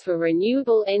projects for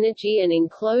renewable energy and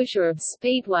enclosure of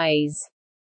speedways.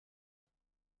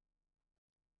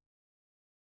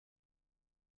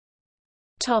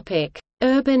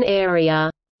 Urban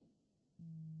area.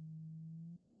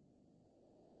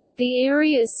 The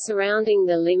areas surrounding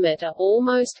the limit are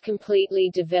almost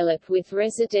completely developed with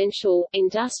residential,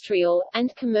 industrial,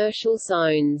 and commercial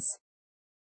zones.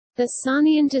 The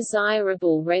sunny and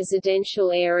desirable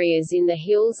residential areas in the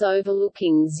hills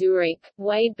overlooking Zurich,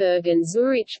 Waidberg and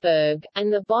Zurichberg,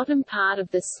 and the bottom part of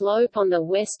the slope on the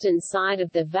western side of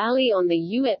the valley on the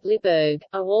Uetliberg,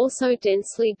 are also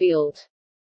densely built.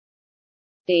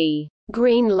 The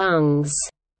green lungs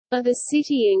of the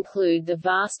city include the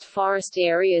vast forest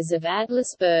areas of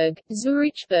Adlersberg,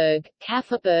 Zurichberg,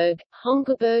 Kafferberg,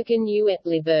 Hongerberg and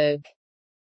Uetliberg.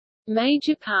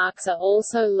 Major parks are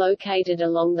also located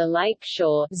along the lake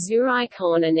shore,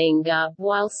 Zurichhorn and Enger,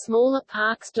 while smaller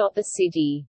parks dot the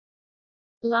city.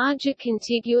 Larger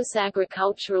contiguous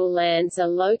agricultural lands are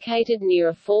located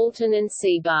near Fulton and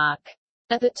Seebach.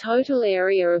 Of the total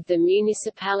area of the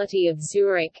municipality of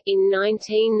Zurich, in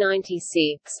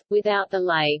 1996, without the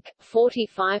lake,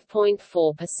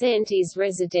 45.4% is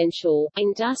residential,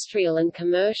 industrial and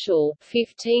commercial,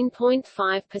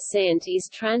 15.5% is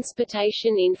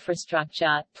transportation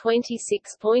infrastructure,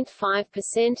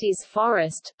 26.5% is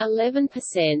forest,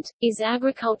 11% is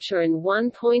agriculture and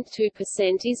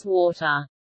 1.2% is water.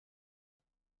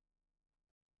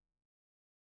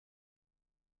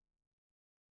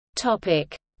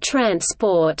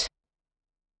 Transport.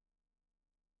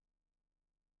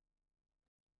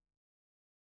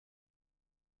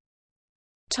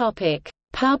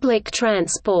 Public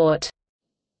transport.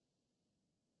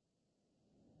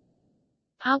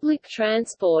 Public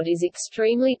transport is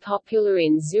extremely popular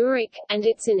in Zurich, and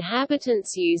its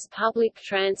inhabitants use public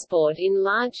transport in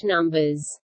large numbers.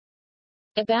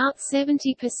 About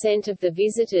 70% of the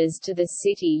visitors to the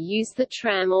city use the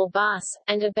tram or bus,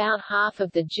 and about half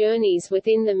of the journeys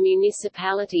within the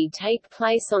municipality take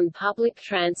place on public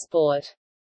transport.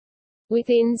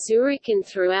 Within Zurich and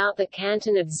throughout the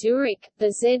canton of Zurich,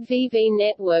 the ZVV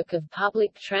network of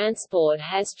public transport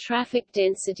has traffic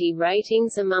density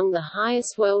ratings among the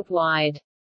highest worldwide.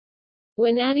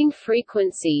 When adding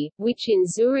frequency, which in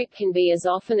Zurich can be as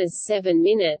often as 7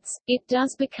 minutes, it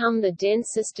does become the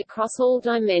densest across all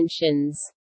dimensions.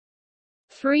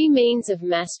 3 means of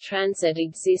mass transit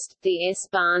exist: the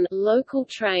S-Bahn, local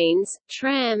trains,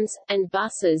 trams, and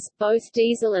buses, both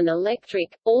diesel and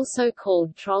electric, also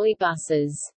called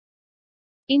trolleybuses.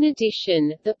 In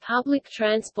addition, the public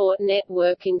transport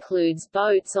network includes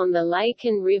boats on the lake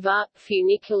and river,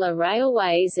 funicular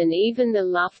railways and even the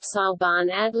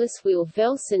Luftseilbahn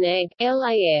Adlerswil-Felsenegg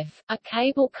 (LAF), a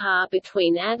cable car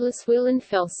between Adlerswil and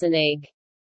Felsenegg.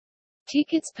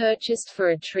 Tickets purchased for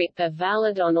a trip are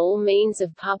valid on all means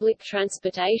of public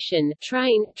transportation: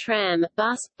 train, tram,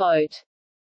 bus, boat.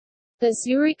 The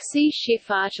Zurich Sea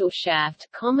Schifffahrtschaft,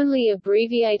 commonly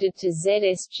abbreviated to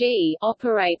ZSG,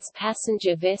 operates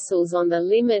passenger vessels on the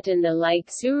limit and the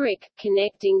Lake Zurich,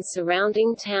 connecting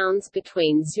surrounding towns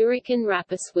between Zurich and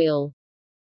Rapperswil.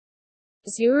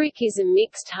 Zurich is a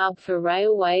mixed hub for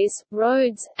railways,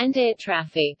 roads, and air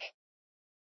traffic.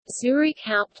 Zurich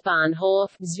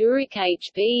Hauptbahnhof Zurich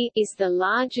HB is the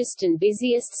largest and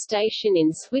busiest station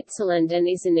in Switzerland and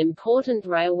is an important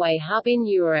railway hub in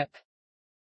Europe.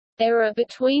 There are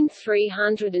between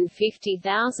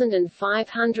 350,000 and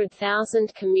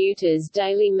 500,000 commuters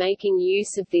daily making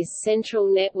use of this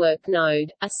central network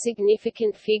node, a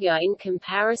significant figure in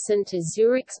comparison to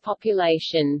Zurich's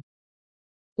population.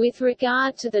 With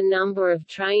regard to the number of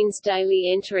trains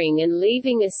daily entering and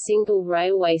leaving a single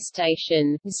railway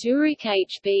station, Zurich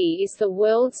HB is the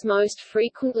world's most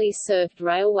frequently served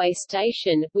railway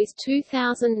station, with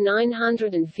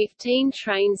 2,915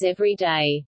 trains every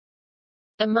day.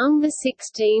 Among the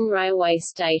 16 railway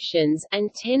stations,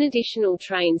 and 10 additional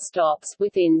train stops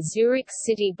within Zurich's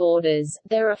city borders,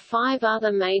 there are 5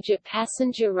 other major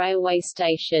passenger railway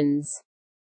stations.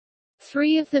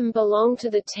 3 of them belong to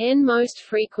the 10 most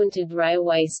frequented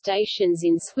railway stations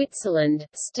in Switzerland: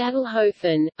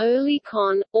 Stadelhofen,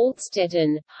 Oerlikon,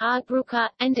 Altstetten, Hardbrücke,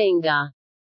 and Enger.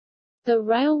 The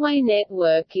railway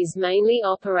network is mainly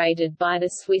operated by the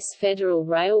Swiss Federal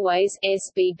Railways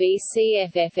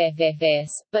SBB-CFFFFS,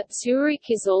 but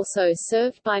Zurich is also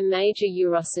served by major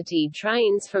Eurocity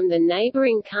trains from the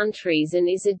neighboring countries and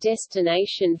is a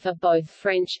destination for both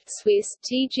French, Swiss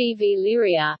TGV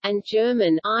Lyria, and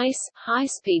German ICE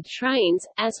high-speed trains,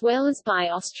 as well as by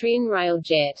Austrian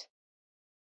Railjet.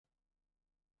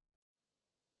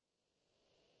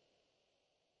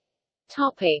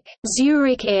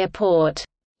 Zurich Airport.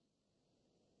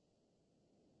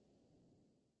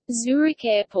 Zurich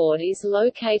Airport is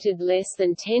located less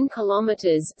than 10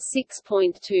 kilometers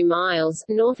 (6.2 miles)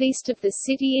 northeast of the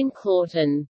city in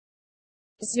Claughton.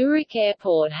 Zurich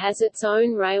Airport has its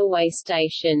own railway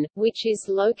station, which is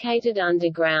located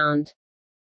underground.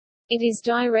 It is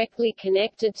directly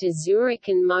connected to Zurich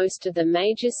and most of the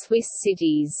major Swiss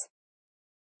cities.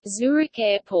 Zurich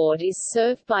Airport is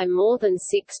served by more than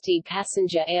 60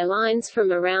 passenger airlines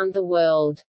from around the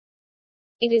world.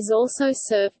 It is also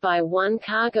served by one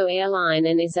cargo airline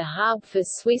and is a hub for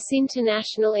Swiss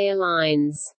international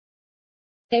airlines.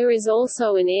 There is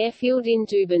also an airfield in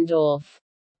Dubendorf.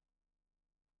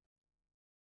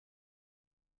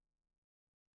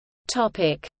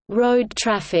 Topic: Road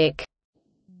traffic.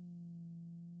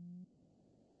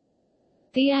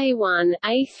 The A1,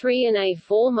 A3 and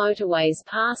A4 motorways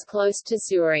pass close to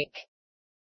Zurich.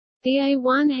 The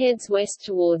A1 heads west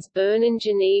towards Bern and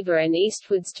Geneva and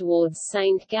eastwards towards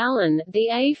St. Gallen. The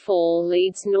A4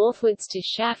 leads northwards to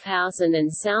Schaffhausen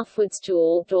and southwards to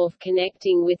Altdorf,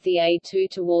 connecting with the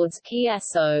A2 towards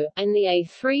Chiasso, and the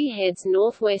A3 heads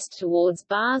northwest towards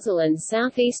Basel and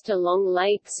southeast along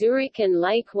Lake Zurich and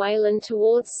Lake Wayland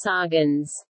towards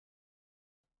Sargans.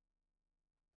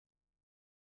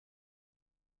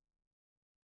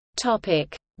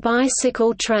 Topic: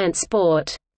 Bicycle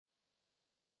transport.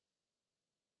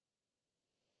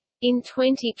 In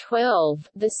 2012,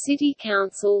 the City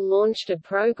Council launched a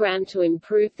program to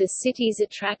improve the city's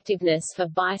attractiveness for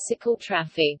bicycle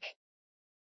traffic.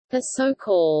 The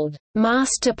so-called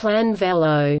Masterplan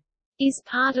Velo is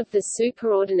part of the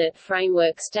superordinate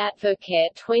framework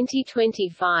Stadtverkehr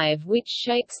 2025, which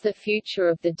shapes the future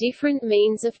of the different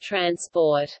means of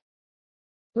transport.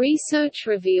 Research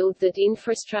revealed that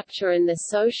infrastructure and the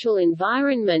social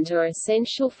environment are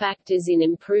essential factors in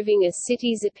improving a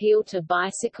city's appeal to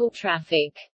bicycle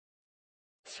traffic.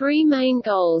 Three main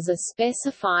goals are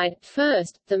specified.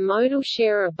 First, the modal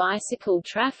share of bicycle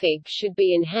traffic should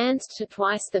be enhanced to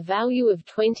twice the value of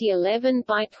 2011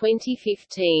 by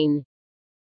 2015.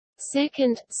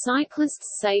 Second,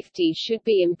 cyclists' safety should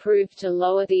be improved to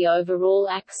lower the overall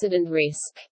accident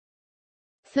risk.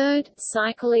 Third,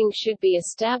 cycling should be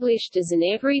established as an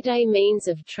everyday means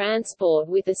of transport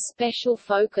with a special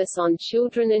focus on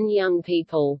children and young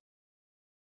people.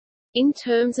 In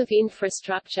terms of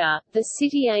infrastructure, the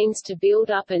city aims to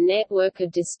build up a network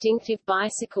of distinctive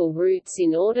bicycle routes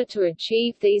in order to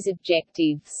achieve these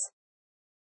objectives.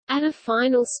 At a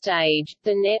final stage,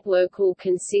 the network will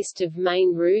consist of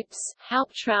main routes,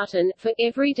 Hauptrouten, for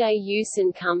everyday use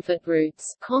and comfort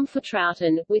routes,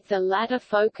 Komfortrouten, with the latter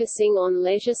focusing on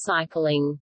leisure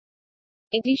cycling.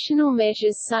 Additional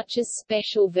measures such as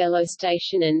special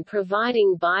velostation and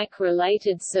providing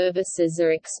bike-related services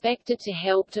are expected to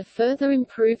help to further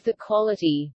improve the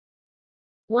quality.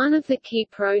 One of the key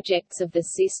projects of the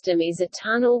system is a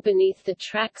tunnel beneath the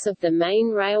tracks of the main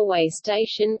railway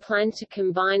station planned to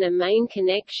combine a main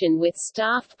connection with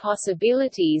staffed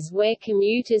possibilities where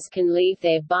commuters can leave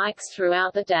their bikes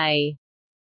throughout the day.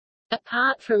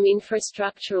 Apart from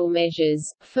infrastructural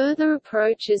measures, further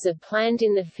approaches are planned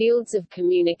in the fields of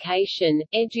communication,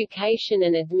 education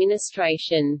and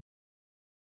administration.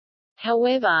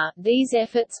 However, these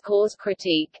efforts cause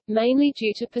critique, mainly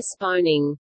due to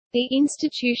postponing. The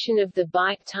institution of the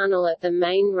bike tunnel at the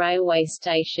main railway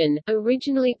station,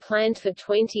 originally planned for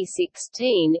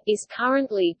 2016, is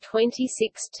currently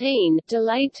 2016,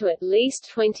 delayed to at least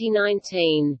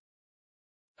 2019.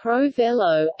 Pro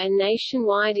Velo, a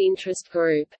nationwide interest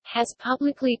group, has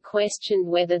publicly questioned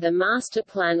whether the master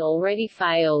plan already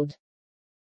failed.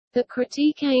 The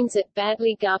critique aims at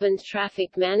badly governed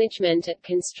traffic management at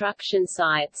construction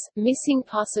sites, missing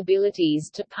possibilities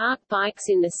to park bikes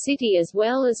in the city as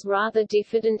well as rather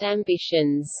diffident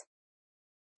ambitions.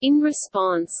 In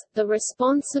response, the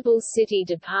responsible city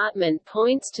department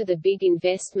points to the big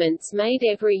investments made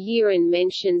every year and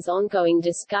mentions ongoing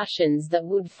discussions that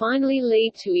would finally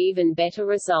lead to even better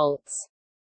results.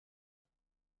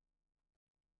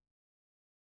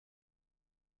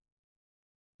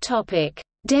 Topic: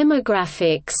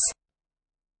 Demographics.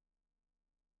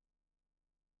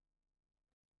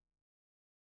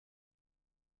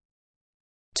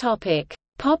 Topic: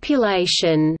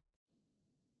 Population.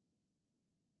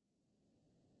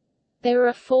 There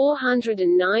are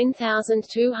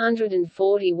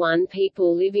 409,241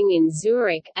 people living in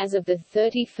Zurich as of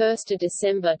 31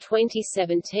 December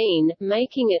 2017,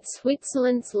 making it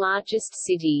Switzerland's largest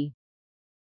city.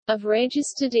 Of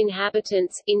registered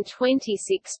inhabitants, in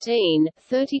 2016,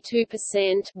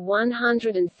 32%,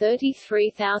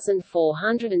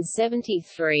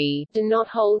 133,473, do not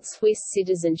hold Swiss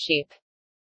citizenship.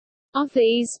 Of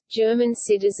these, German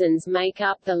citizens make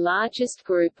up the largest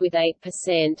group with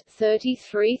 8%,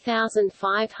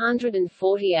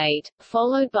 33,548,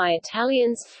 followed by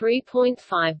Italians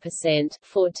 3.5%,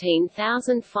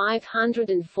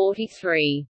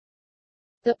 14,543.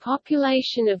 The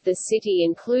population of the city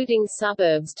including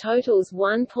suburbs totals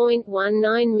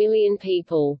 1.19 million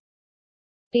people.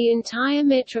 The entire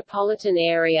metropolitan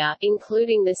area,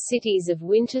 including the cities of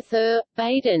Winterthur,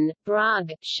 Baden,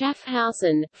 Brugg,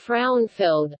 Schaffhausen,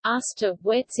 Frauenfeld, Uster,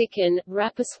 Wetzikon,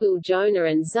 Rapperswil-Jona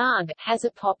and Zug, has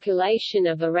a population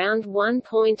of around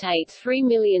 1.83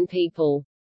 million people.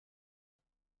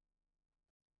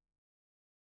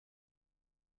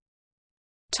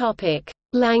 Topic: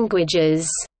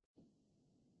 Languages.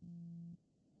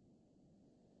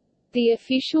 The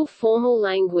official formal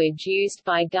language used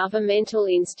by governmental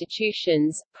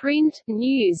institutions, print,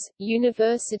 news,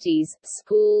 universities,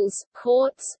 schools,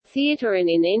 courts, theatre and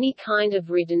in any kind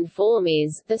of written form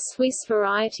is the Swiss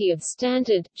variety of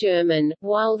Standard German,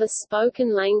 while the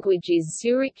spoken language is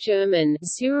Zurich German,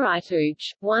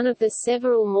 Zurichdeutsch, one of the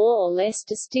several more or less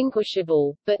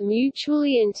distinguishable, but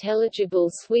mutually intelligible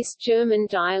Swiss German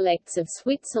dialects of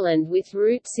Switzerland with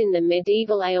roots in the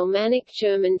medieval Alemannic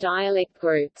German dialect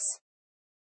groups.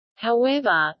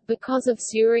 However, because of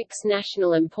Zurich's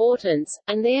national importance,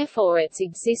 and therefore its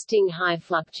existing high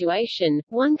fluctuation,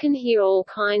 one can hear all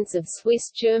kinds of Swiss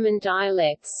German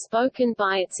dialects spoken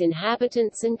by its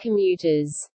inhabitants and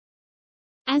commuters.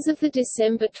 As of the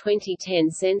December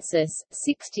 2010 census,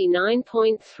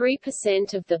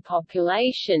 69.3% of the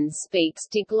population speaks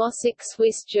diglossic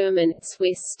Swiss German,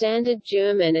 Swiss Standard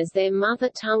German as their mother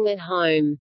tongue at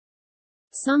home.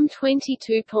 Some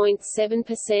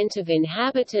 22.7% of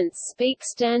inhabitants speak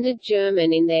Standard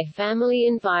German in their family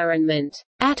environment,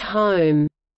 at home,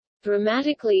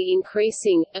 dramatically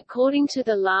increasing. According to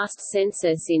the last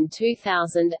census in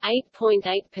 2000,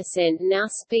 8.8% now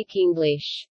speak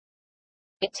English.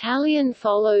 Italian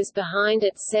follows behind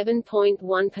at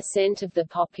 7.1% of the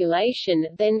population,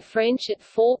 then French at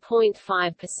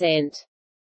 4.5%.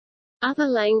 Other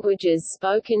languages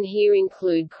spoken here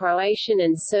include Croatian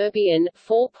and Serbian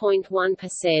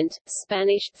 4.1%,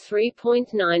 Spanish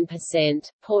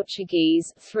 3.9%,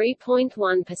 Portuguese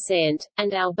 3.1%,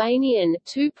 and Albanian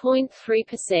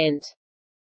 2.3%.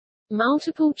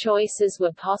 Multiple choices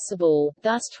were possible,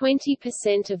 thus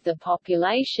 20% of the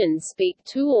population speak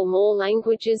two or more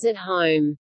languages at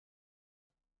home.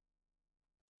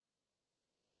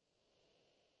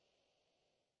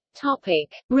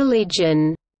 Topic: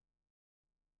 Religion.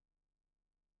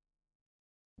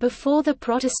 Before the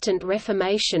Protestant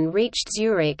Reformation reached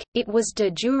Zurich, it was de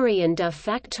jure and de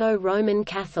facto Roman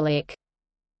Catholic.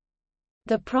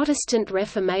 The Protestant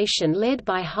Reformation led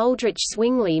by Huldrych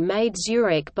Zwingli made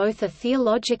Zurich both a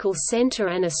theological centre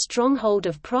and a stronghold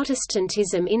of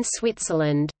Protestantism in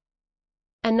Switzerland.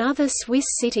 Another Swiss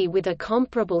city with a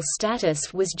comparable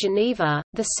status was Geneva,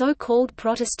 the so-called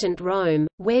Protestant Rome,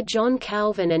 where John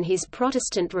Calvin and his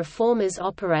Protestant reformers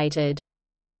operated.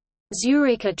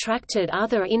 Zurich attracted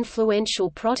other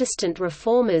influential Protestant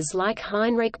reformers like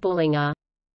Heinrich Bullinger.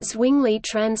 Zwingli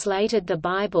translated the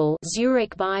Bible,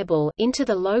 Zurich Bible into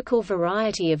the local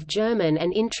variety of German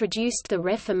and introduced the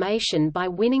Reformation by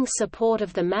winning support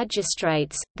of the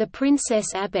magistrates, the Princess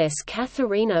Abbess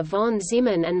Katharina von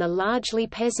Zimmern and the largely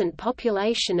peasant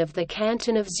population of the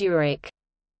canton of Zurich.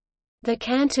 The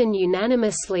canton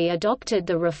unanimously adopted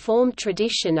the Reformed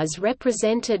tradition as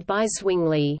represented by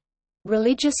Zwingli.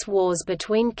 Religious wars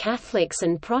between Catholics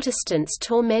and Protestants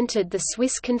tormented the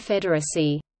Swiss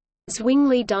Confederacy.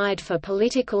 Zwingli died for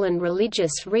political and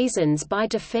religious reasons by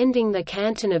defending the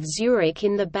canton of Zurich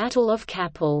in the Battle of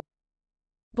Kappel.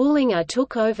 Bullinger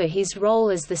took over his role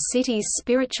as the city's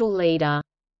spiritual leader.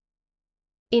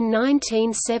 In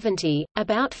 1970,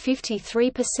 about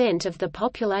 53% of the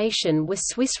population were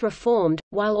Swiss Reformed,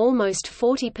 while almost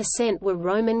 40% were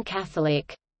Roman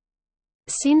Catholic.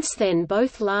 Since then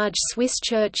both large Swiss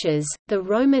churches, the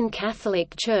Roman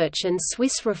Catholic Church and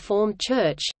Swiss Reformed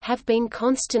Church, have been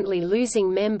constantly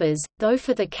losing members, though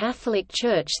for the Catholic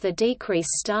Church the decrease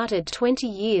started 20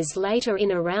 years later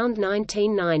in around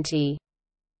 1990.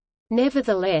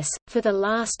 Nevertheless, for the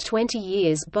last 20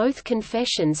 years both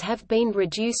confessions have been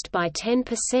reduced by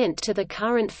 10% to the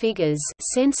current figures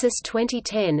Census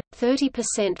 2010,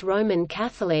 30% Roman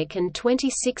Catholic and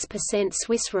 26%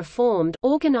 Swiss Reformed,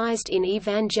 organized in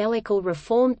Evangelical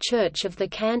Reformed Church of the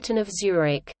Canton of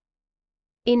Zurich.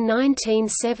 In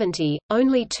 1970,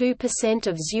 only 2%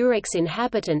 of Zurich's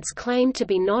inhabitants claimed to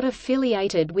be not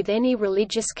affiliated with any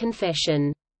religious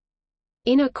confession.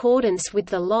 In accordance with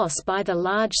the loss by the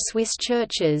large Swiss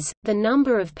churches, the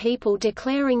number of people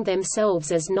declaring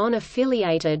themselves as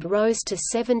non-affiliated rose to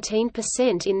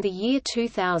 17% in the year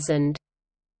 2000.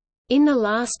 In the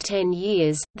last 10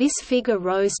 years, this figure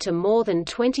rose to more than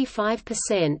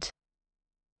 25%.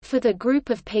 For the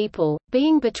group of people,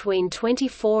 being between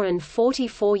 24 and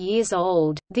 44 years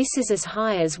old, this is as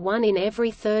high as 1 in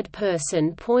every third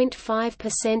person.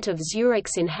 0.5% of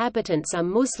Zurich's inhabitants are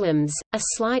Muslims, a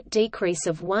slight decrease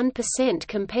of 1%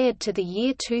 compared to the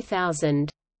year 2000.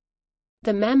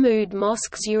 The Mahmud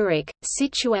Mosque Zurich,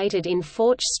 situated in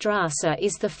Forchstrasse,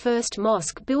 is the first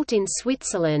mosque built in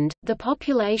Switzerland. The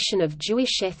population of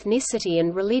Jewish ethnicity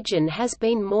and religion has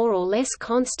been more or less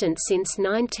constant since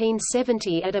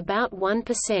 1970 at about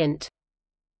 1%.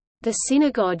 The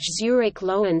synagogue Zurich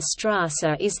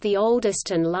Lohenstrasse is the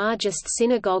oldest and largest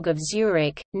synagogue of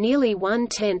Zurich. Nearly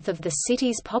 1/10 of the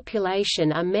city's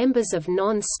population are members of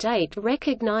non-state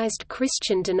recognized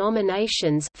Christian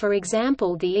denominations, for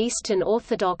example the Eastern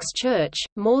Orthodox Church.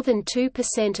 More than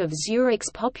 2% of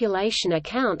Zurich's population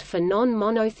account for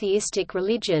non-monotheistic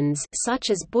religions,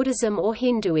 such as Buddhism or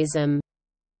Hinduism.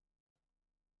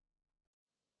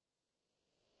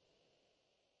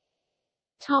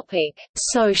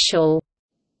 Social.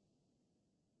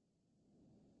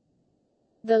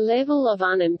 The level of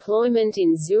unemployment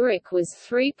in Zurich was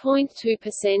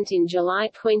 3.2% in July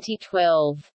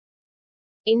 2012.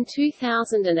 In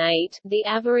 2008, the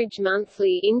average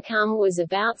monthly income was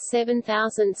about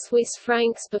 7,000 Swiss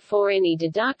francs before any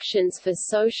deductions for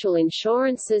social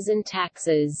insurances and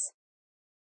taxes.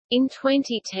 In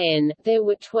 2010, there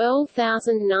were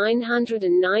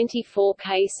 12,994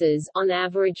 cases on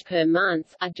average per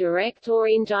month of direct or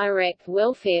indirect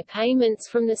welfare payments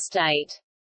from the state.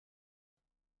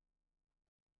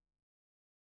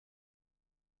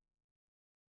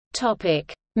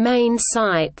 Topic: Main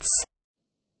sites.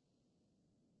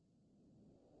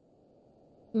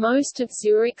 Most of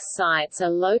Zurich's sites are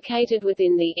located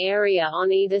within the area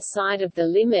on either side of the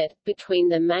limit, between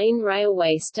the main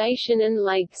railway station and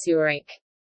Lake Zurich.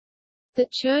 The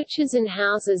churches and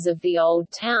houses of the Old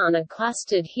Town are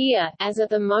clustered here, as are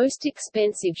the most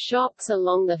expensive shops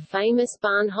along the famous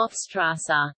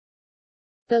Bahnhofstrasse.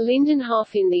 The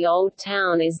Lindenhof in the Old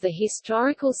Town is the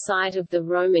historical site of the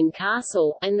Roman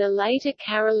castle, and the later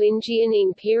Carolingian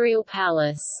imperial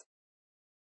palace.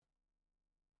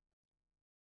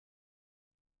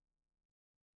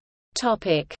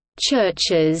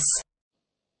 Churches.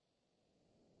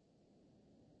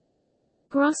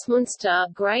 Grossmünster,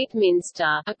 Great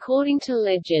Minster. According to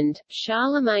legend,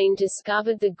 Charlemagne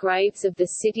discovered the graves of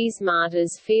the city's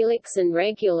martyrs Felix and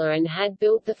Regula and had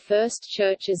built the first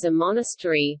church as a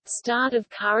monastery, start of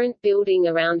current building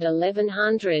around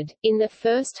 1100. In the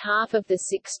first half of the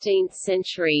 16th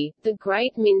century, the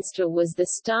Great Minster was the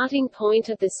starting point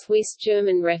of the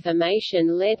Swiss-German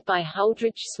Reformation led by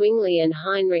Huldrych Zwingli and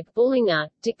Heinrich Bullinger,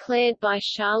 declared by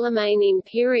Charlemagne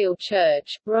Imperial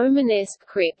Church, Romanesque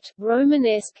crypt, Romanesque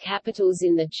capitals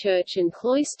in the church and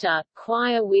cloister,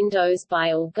 choir windows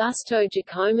by Augusto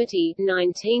Giacometti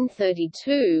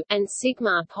 1932, and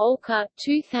Sigmar Polka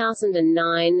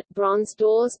 2009, bronze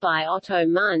doors by Otto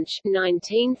Munch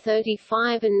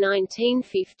 1935 and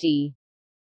 1950.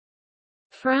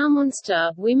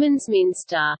 Fraumünster, Women's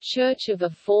Minster, church of a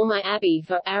former abbey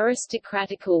for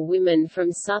aristocratical women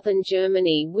from southern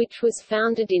Germany which was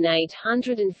founded in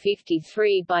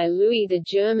 853 by Louis the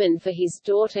German for his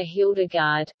daughter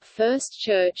Hildegard, first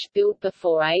church built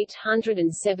before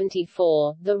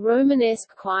 874. The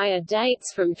Romanesque choir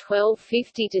dates from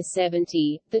 1250 to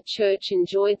 70. The church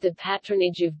enjoyed the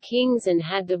patronage of kings and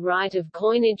had the right of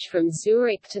coinage from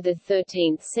Zurich to the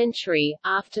 13th century.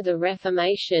 After the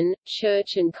Reformation, church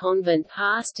and convent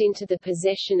passed into the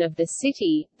possession of the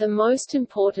city. The most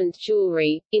important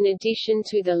jewelry, in addition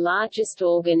to the largest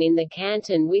organ in the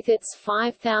canton with its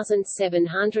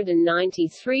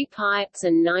 5,793 pipes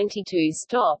and 92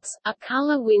 stops, are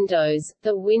color windows.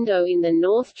 The window in the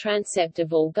north transept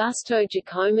of Augusto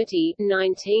Giacometti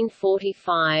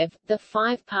 1945, the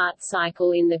five-part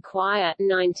cycle in the choir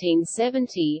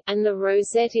 1970, and the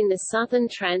rosette in the southern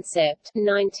transept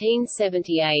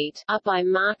 1978, are by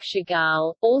Marc Chagall.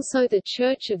 Also the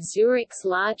Church of Zurich's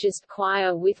largest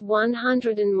choir with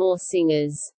 100 and more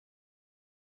singers.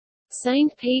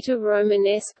 St. Peter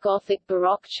Romanesque Gothic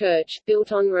Baroque church,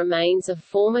 built on remains of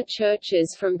former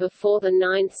churches from before the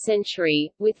 9th century,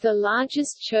 with the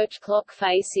largest church clock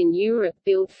face in Europe,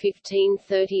 built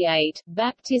 1538,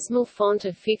 baptismal font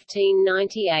of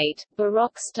 1598,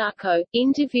 Baroque stucco,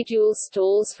 individual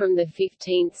stalls from the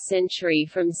 15th century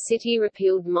from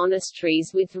city-repealed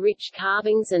monasteries with rich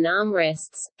carvings and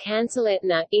armrests,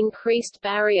 cancelletna, increased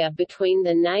barrier between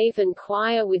the nave and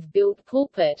choir with built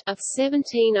pulpit, of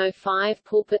 1705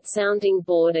 pulpit sounding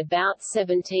board about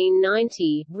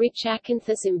 1790, rich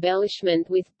acanthus embellishment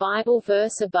with Bible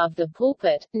verse above the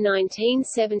pulpit,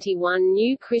 1971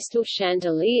 new crystal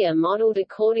chandelier modelled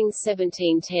according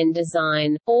 1710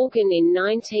 design, organ in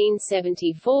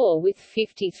 1974 with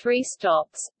 53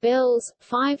 stops, bells,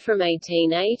 5 from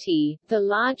 1880, the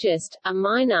largest, a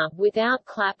minor, without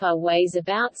clapper weighs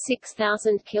about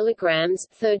 6,000 kilograms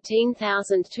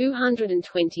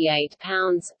 13,228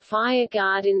 pounds, fire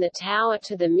guard in the tower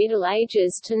to the Middle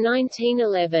Ages to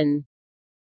 1911.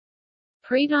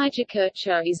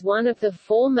 Predigerkirche is one of the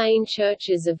four main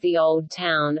churches of the Old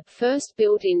Town, first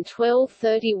built in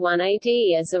 1231 AD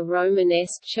as a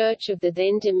Romanesque church of the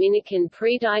then Dominican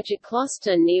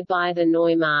Predigerkloster nearby the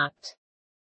Neumarkt.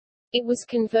 It was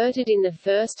converted in the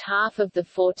first half of the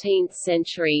 14th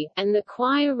century, and the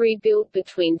choir rebuilt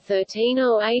between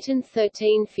 1308 and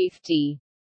 1350.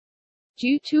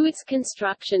 Due to its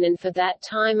construction and for that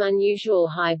time unusual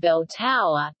high bell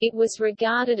tower, it was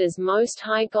regarded as most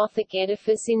high Gothic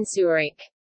edifice in Zurich.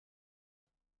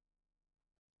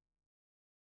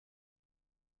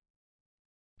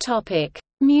 Topic: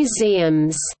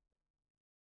 Museums.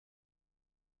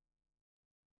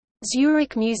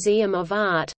 Zurich Museum of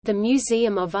Art. The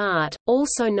Museum of Art,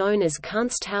 also known as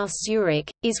Kunsthaus Zurich,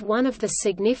 is one of the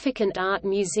significant art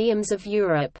museums of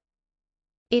Europe.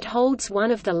 It holds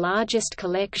one of the largest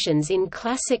collections in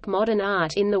classic modern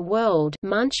art in the world: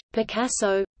 Munch,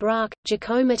 Picasso, Braque,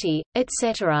 Giacometti,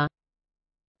 etc.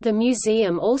 The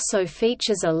museum also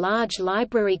features a large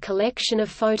library collection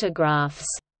of photographs.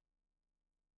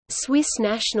 Swiss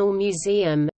National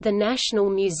Museum. The National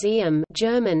Museum,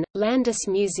 German,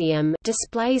 Landesmuseum,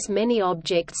 displays many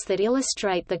objects that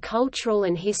illustrate the cultural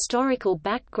and historical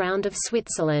background of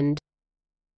Switzerland.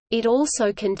 It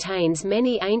also contains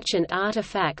many ancient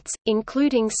artifacts,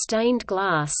 including stained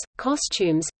glass,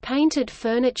 costumes, painted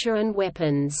furniture and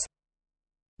weapons.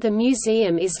 The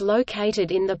museum is located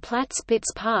in the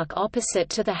Platzspitz Park opposite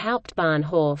to the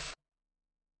Hauptbahnhof.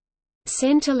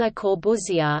 Centre Le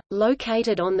Corbusier,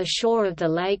 located on the shore of the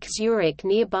Lake Zurich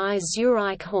nearby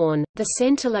Zurich Horn, the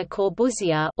Centre Le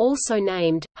Corbusier, also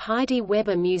named Heidi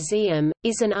Weber Museum,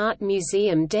 is an art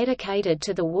museum dedicated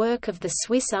to the work of the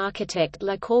Swiss architect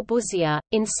Le Corbusier,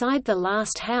 inside the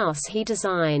last house he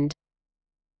designed.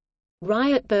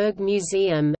 Rietberg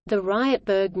Museum. The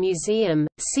Rietberg Museum,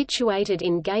 situated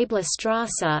in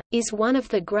Gablerstrasse, is one of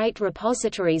the great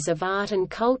repositories of art and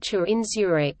culture in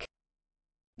Zurich.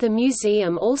 The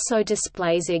museum also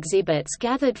displays exhibits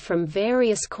gathered from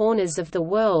various corners of the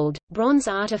world: bronze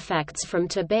artifacts from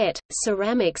Tibet,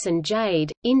 ceramics and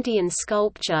jade, Indian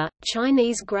sculpture,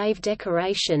 Chinese grave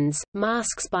decorations,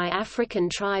 masks by African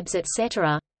tribes,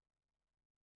 etc.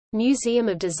 Museum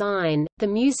of Design. The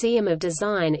Museum of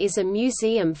Design is a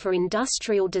museum for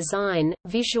industrial design,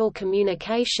 visual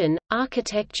communication,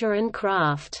 architecture and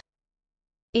craft.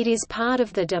 It is part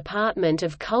of the Department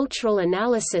of Cultural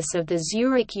Analysis of the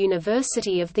Zurich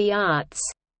University of the Arts.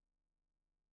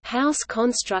 Haus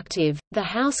Konstruktiv. The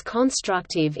Haus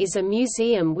Konstruktiv is a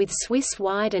museum with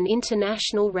Swiss-wide and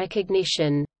international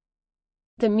recognition.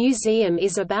 The museum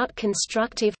is about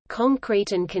constructive,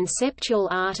 concrete and conceptual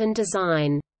art and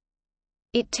design.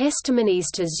 It testimonies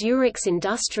to Zurich's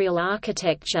industrial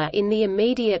architecture in the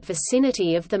immediate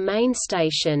vicinity of the main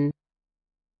station.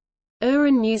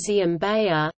 Uhrenmuseum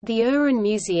Bayer. The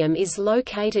Uhrenmuseum is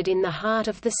located in the heart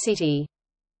of the city.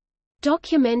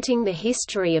 Documenting the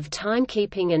history of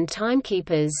timekeeping and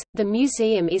timekeepers, the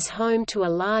museum is home to a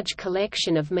large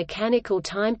collection of mechanical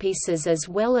timepieces as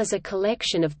well as a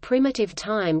collection of primitive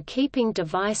time-keeping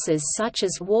devices such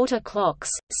as water clocks,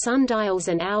 sundials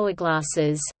and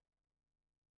hourglasses.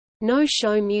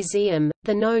 No-Show Museum.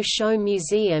 The No-Show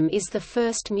Museum is the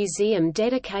first museum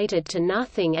dedicated to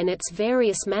nothing and its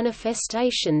various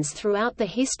manifestations throughout the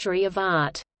history of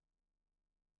art.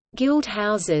 Guild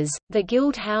houses. The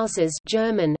guild houses,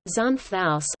 German,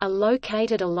 Zunfthaus, are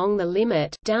located along the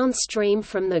limit downstream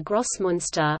from the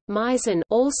Grossmünster, Meissen,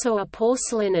 also a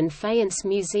porcelain and faience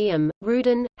museum,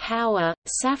 Ruden, Hauer,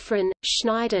 Safran,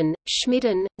 Schneiden,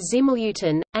 Schmiden,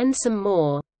 Zimmerleuten, and some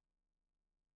more.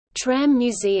 Tram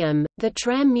Museum. The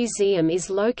Tram Museum is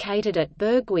located at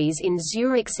Bergwies in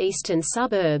Zurich's eastern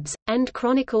suburbs, and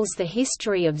chronicles the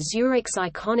history of Zurich's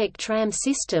iconic tram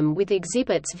system with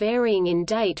exhibits varying in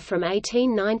date from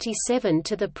 1897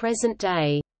 to the present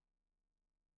day.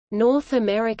 North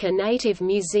America Native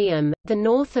Museum. The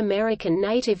North American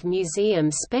Native Museum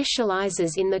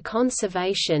specializes in the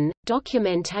conservation,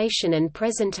 documentation and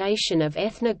presentation of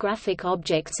ethnographic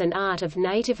objects and art of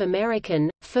Native American,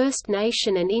 First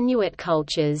Nation and Inuit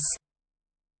cultures.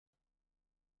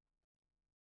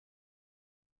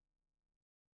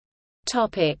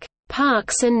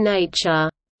 Parks and nature.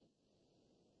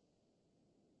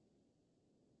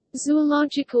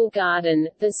 Zoological Garden.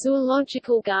 The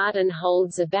Zoological Garden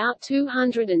holds about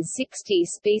 260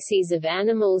 species of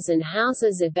animals and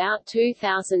houses about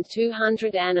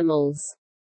 2,200 animals.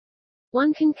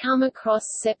 One can come across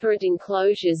separate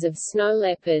enclosures of snow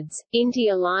leopards,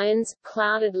 India lions,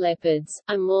 clouded leopards,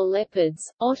 Amur leopards,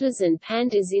 otters and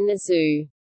pandas in the zoo.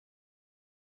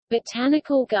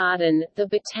 Botanical Garden. The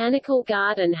Botanical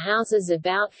Garden houses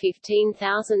about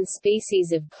 15,000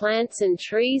 species of plants and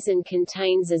trees and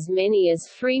contains as many as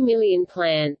 3 million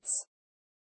plants.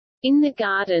 In the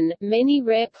garden, many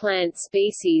rare plant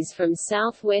species from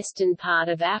southwestern part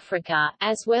of Africa,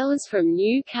 as well as from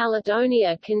New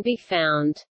Caledonia, can be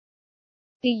found.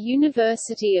 The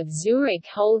University of Zurich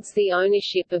holds the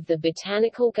ownership of the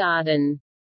Botanical Garden.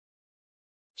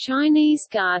 Chinese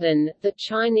Garden. The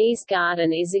Chinese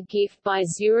Garden is a gift by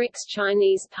Zurich's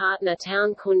Chinese partner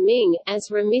town Kunming,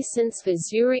 as remittance for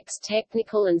Zurich's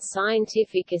technical and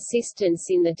scientific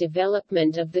assistance in the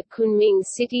development of the Kunming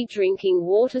city drinking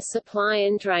water supply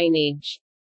and drainage.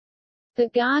 The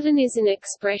garden is an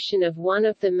expression of one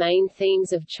of the main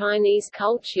themes of Chinese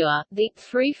culture, the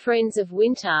three friends of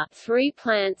winter, three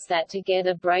plants that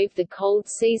together brave the cold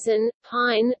season: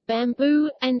 pine, bamboo,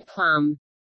 and plum.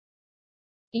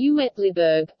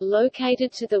 Uetliberg,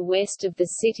 located to the west of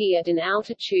the city at an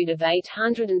altitude of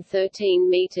 813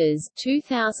 meters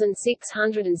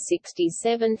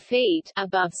 (2,667 feet)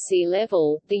 above sea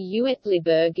level, the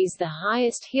Uetliberg is the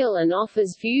highest hill and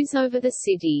offers views over the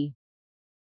city.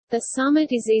 The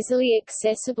summit is easily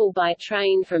accessible by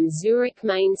train from Zurich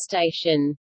main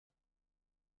station.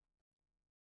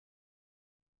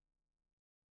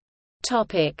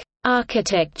 Topic: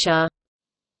 Architecture.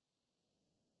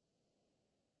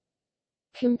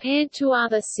 Compared to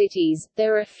other cities,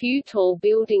 there are few tall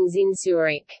buildings in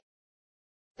Zurich.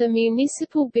 The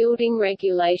Municipal Building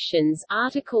Regulations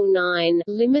Article 9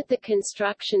 limit the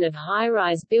construction of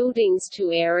high-rise buildings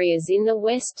to areas in the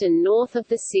west and north of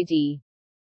the city.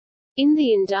 In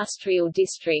the industrial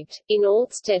district, in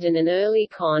Altstetten and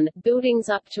Oerlikon, buildings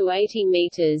up to 80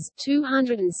 meters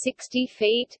 (260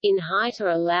 feet) in height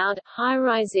are allowed.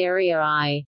 High-rise area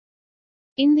I.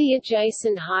 In the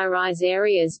adjacent high-rise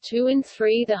areas 2 and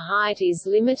 3 the height is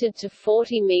limited to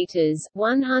 40 meters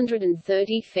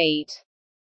 (130 feet).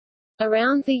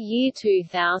 Around the year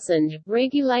 2000,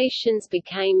 regulations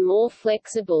became more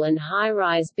flexible and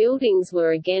high-rise buildings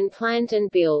were again planned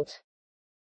and built.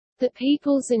 The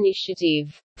People's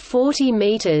Initiative, 40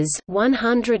 meters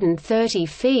 (130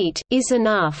 feet) is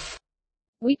enough,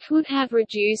 which would have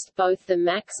reduced both the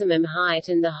maximum height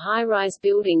and the high-rise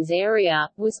buildings area,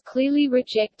 was clearly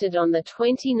rejected on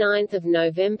 29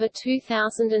 November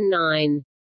 2009.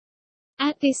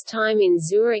 At this time in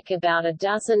Zurich about a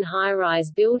dozen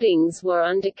high-rise buildings were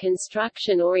under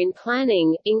construction or in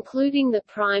planning, including the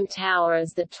Prime Tower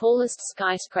as the tallest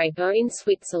skyscraper in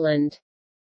Switzerland.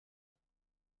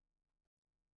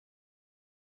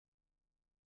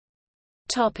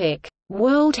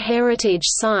 World Heritage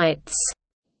Sites.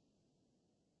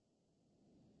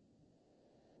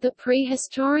 The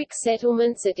prehistoric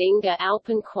settlements at Inga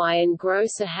Alpenquai and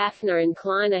Große Hafner and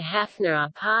Kleine Hafner are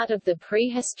part of the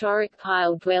prehistoric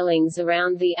pile dwellings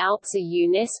around the Alps, a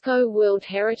UNESCO World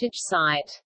Heritage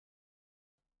Site.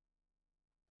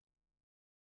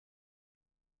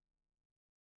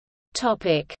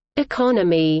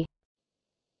 Economy.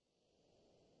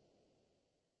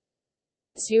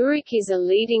 Zurich is a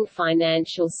leading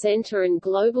financial center and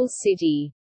global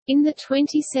city. In the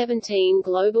 2017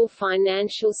 Global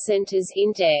Financial Centers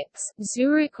Index,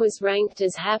 Zurich was ranked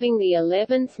as having the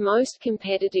 11th most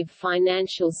competitive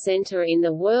financial center in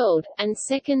the world, and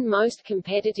second most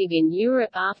competitive in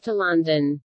Europe after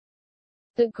London.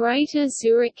 The Greater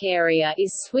Zurich area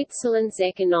is Switzerland's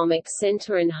economic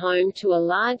center and home to a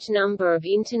large number of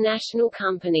international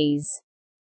companies.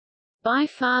 By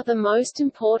far the most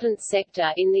important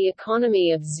sector in the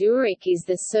economy of Zurich is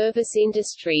the service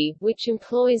industry, which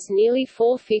employs nearly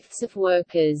 4/5 of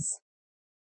workers.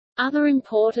 Other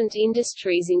important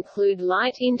industries include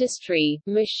light industry,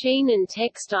 machine and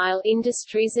textile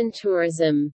industries and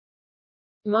tourism.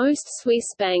 Most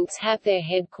Swiss banks have their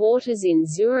headquarters in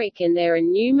Zurich and there are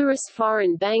numerous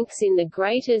foreign banks in the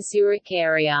Greater Zurich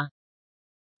area.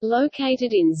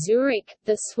 Located in Zurich,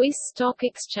 the Swiss Stock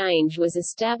Exchange was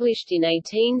established in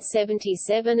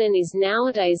 1877 and is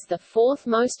nowadays the fourth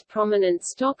most prominent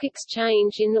stock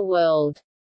exchange in the world.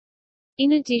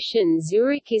 In addition,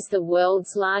 Zurich is the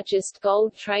world's largest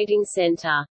gold trading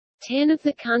center. 10 of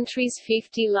the country's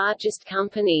 50 largest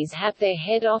companies have their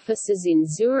head offices in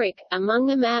Zurich, among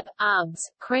them UBS,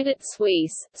 Credit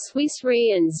Suisse, Swiss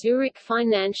Re and Zurich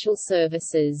Financial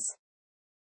Services.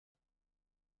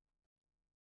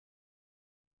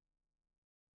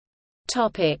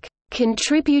 Topic: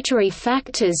 Contributory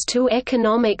factors to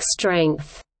economic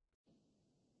strength.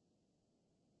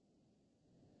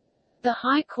 The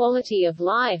high quality of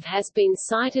life has been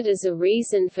cited as a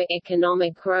reason for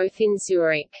economic growth in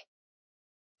Zurich.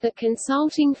 The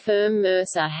consulting firm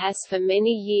Mercer has for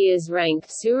many years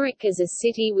ranked Zurich as a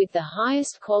city with the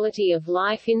highest quality of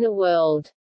life in the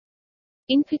world.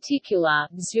 In particular,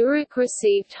 Zurich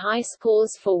received high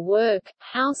scores for work,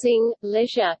 housing,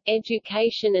 leisure,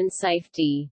 education and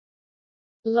safety.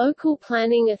 Local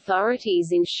planning authorities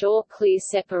ensure clear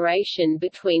separation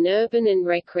between urban and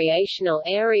recreational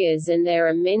areas and there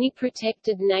are many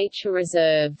protected nature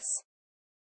reserves.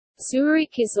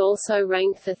 Zurich is also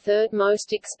ranked the third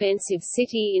most expensive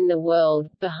city in the world,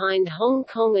 behind Hong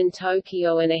Kong and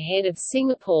Tokyo and ahead of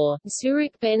Singapore.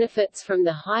 Zurich benefits from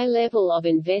the high level of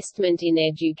investment in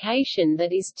education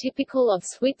that is typical of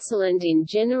Switzerland in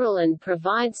general and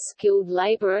provides skilled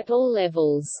labor at all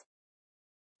levels.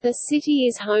 The city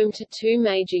is home to 2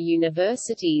 major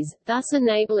universities, thus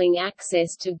enabling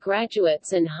access to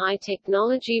graduates and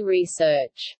high-technology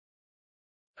research.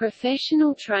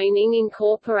 Professional training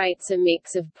incorporates a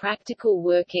mix of practical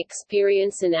work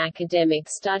experience and academic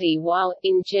study while,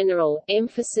 in general,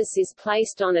 emphasis is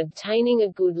placed on obtaining a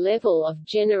good level of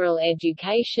general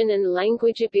education and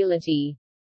language ability.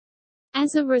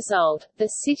 As a result, the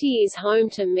city is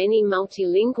home to many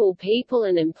multilingual people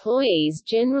and employees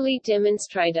generally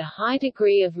demonstrate a high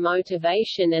degree of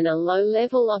motivation and a low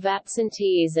level of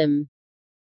absenteeism.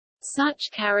 Such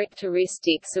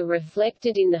characteristics are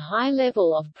reflected in the high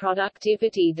level of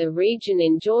productivity the region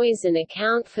enjoys and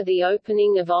account for the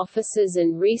opening of offices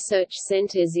and research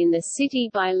centers in the city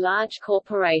by large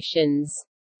corporations.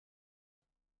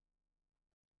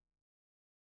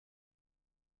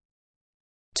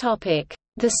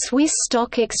 The Swiss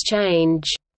Stock Exchange.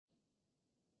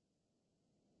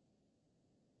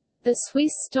 The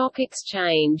Swiss Stock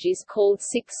Exchange is called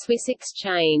SIX Swiss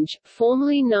Exchange,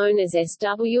 formerly known as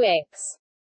SWX.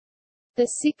 The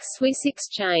SIX Swiss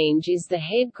Exchange is the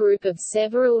head group of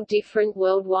several different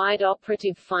worldwide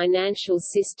operative financial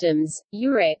systems,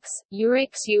 Eurex,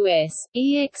 Eurex US,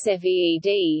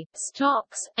 EXFEED,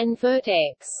 Stocks, and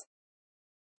Vertex.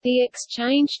 The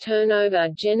exchange turnover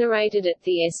generated at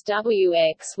the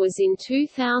SWX was in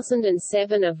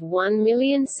 2007 of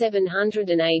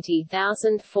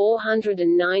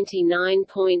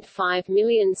 1,780,499.5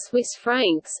 million Swiss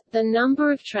francs. The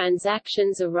number of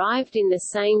transactions arrived in the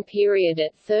same period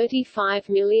at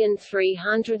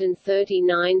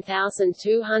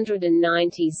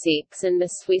 35,339,296 and the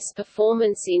Swiss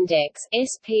Performance Index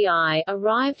 (SPI)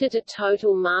 arrived at a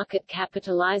total market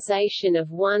capitalization of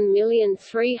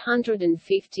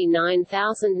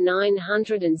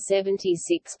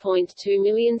 1,359,976.2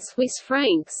 million Swiss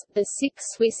francs. The SIX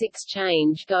Swiss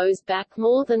Exchange goes back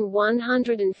more than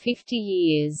 150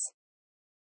 years.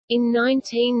 In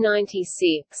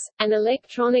 1996, an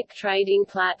electronic trading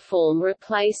platform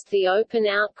replaced the open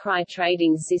outcry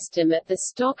trading system at the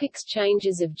stock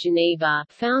exchanges of Geneva,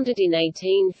 founded in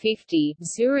 1850,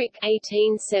 Zurich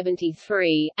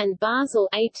 1873, and Basel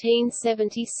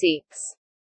 1876.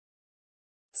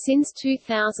 Since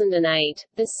 2008,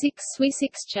 the SIX Swiss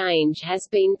Exchange has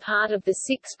been part of the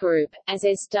SIX Group, as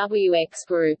SWX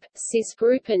Group, SIS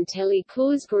Group and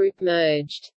Telecours Group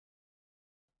merged.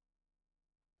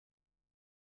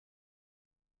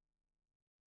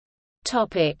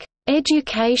 Topic: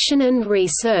 Education and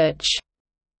research.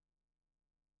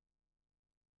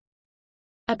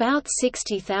 About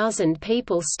 60,000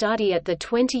 people study at the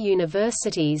 20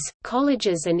 universities,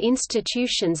 colleges and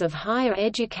institutions of higher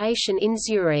education in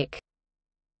Zurich.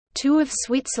 Two of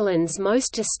Switzerland's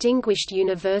most distinguished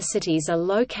universities are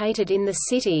located in the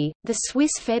city, the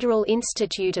Swiss Federal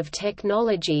Institute of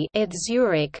Technology (ETH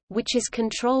Zurich), which is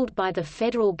controlled by the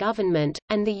federal government,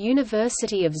 and the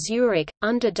University of Zurich,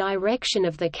 under direction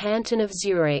of the Canton of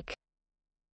Zurich.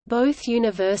 Both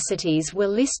universities were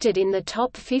listed in the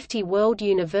top 50 world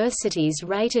universities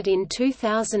rated in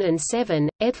 2007.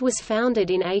 ETH was founded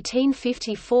in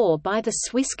 1854 by the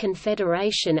Swiss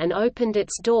Confederation and opened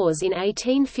its doors in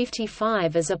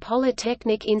 1855 as a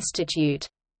polytechnic institute.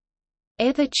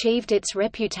 ETH achieved its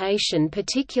reputation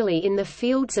particularly in the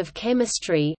fields of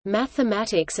chemistry,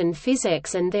 mathematics and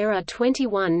physics, and there are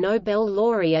 21 Nobel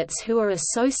laureates who are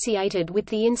associated with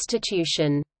the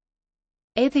institution.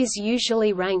 ETH is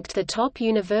usually ranked the top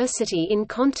university in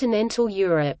continental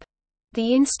Europe.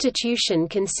 The institution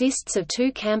consists of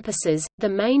two campuses, the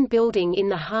main building in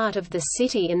the heart of the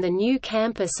city and the new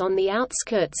campus on the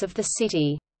outskirts of the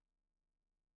city.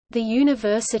 The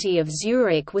University of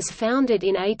Zurich was founded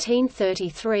in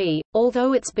 1833,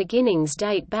 although its beginnings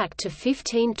date back to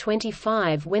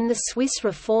 1525 when the Swiss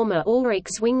reformer Ulrich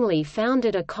Zwingli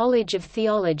founded a college of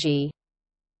theology.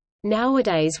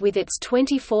 Nowadays, with its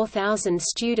 24,000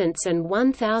 students and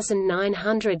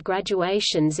 1,900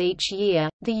 graduations each year,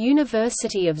 the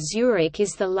University of Zurich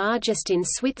is the largest in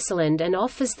Switzerland and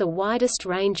offers the widest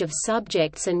range of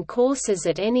subjects and courses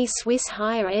at any Swiss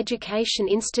higher education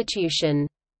institution.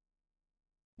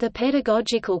 The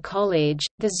Pedagogical College,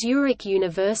 the Zurich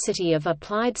University of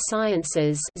Applied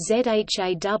Sciences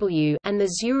 (ZHAW), and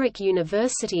the Zurich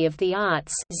University of the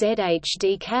Arts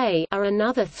 (ZHDK) are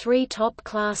another three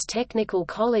top-class technical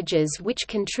colleges which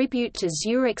contribute to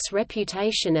Zurich's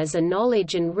reputation as a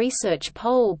knowledge and research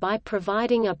pole by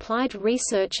providing applied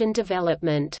research and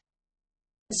development.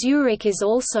 Zurich is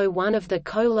also one of the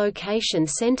co-location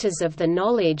centers of the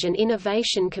Knowledge and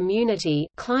Innovation Community,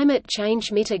 Climate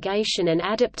Change Mitigation and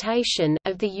Adaptation,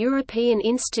 of the European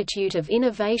Institute of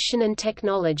Innovation and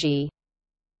Technology.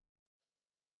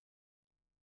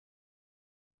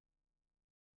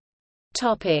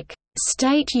 Topic: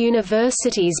 State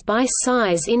universities by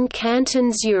size in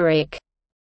Canton Zürich.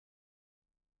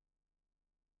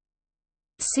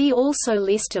 See also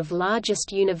List of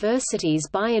largest universities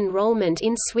by enrollment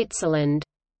in Switzerland.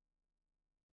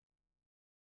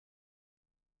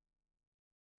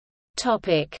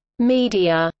 Topic: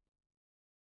 Media.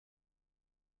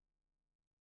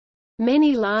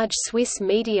 Many large Swiss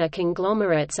media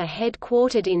conglomerates are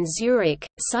headquartered in Zurich,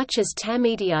 such as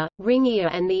Tamedia, Ringier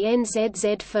and the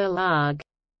NZZ Verlag.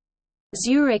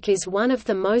 Zurich is one of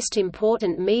the most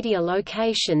important media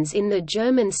locations in the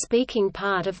German-speaking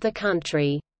part of the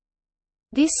country.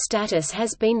 This status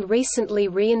has been recently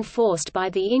reinforced by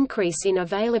the increase in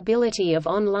availability of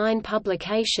online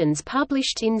publications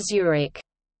published in Zurich.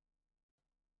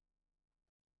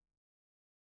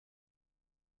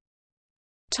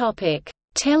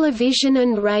 Television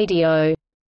and radio.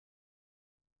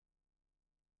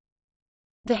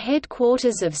 The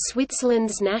headquarters of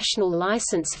Switzerland's national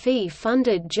license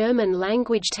fee-funded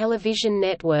German-language television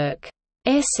network,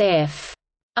 SF,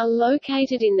 are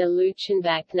located in the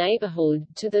Luchenbach neighborhood,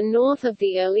 to the north of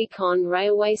the Oerlikon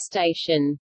railway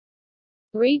station.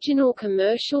 Regional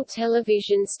commercial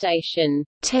television station,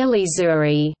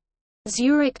 Telezüri,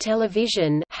 Zurich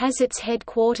Television, has its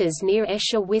headquarters near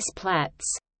Escher-Wyss-Platz.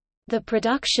 The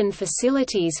production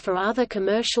facilities for other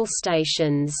commercial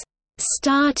stations,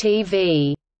 Star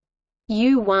TV,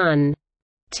 U1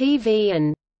 TV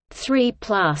and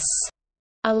 3+,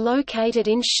 are located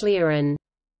in Schlieren.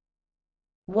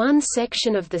 One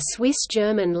section of the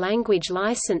Swiss-German language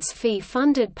license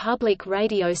fee-funded public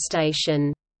radio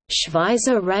station,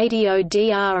 Schweizer Radio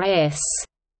DRS,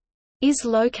 is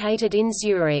located in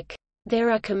Zurich. There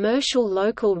are commercial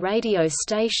local radio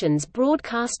stations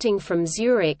broadcasting from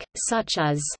Zurich, such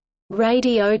as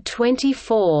Radio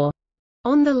 24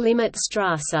 on the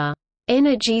Limmatstrasse,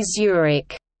 Energy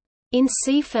Zurich in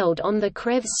Seefeld on the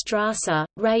Krebsstrasse,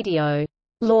 Radio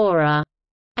Laura,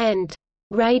 and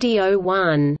Radio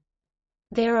 1.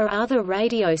 There are other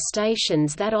radio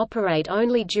stations that operate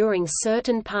only during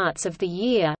certain parts of the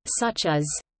year, such as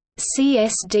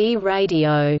CSD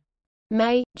Radio,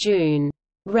 May, June,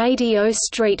 Radio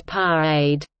Street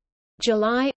Parade,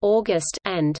 July, August,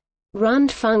 and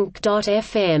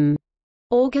Rundfunk.fm,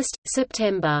 August,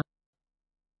 September.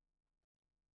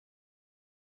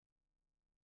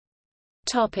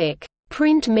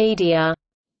 Print media.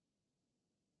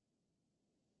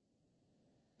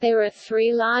 There are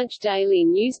three large daily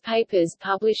newspapers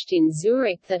published in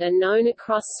Zurich that are known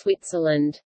across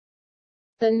Switzerland.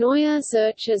 The Neue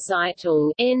Zürcher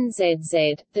Zeitung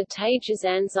 (NZZ), the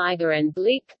Tagesanzeiger and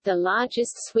Blick, the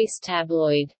largest Swiss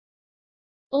tabloid.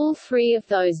 All three of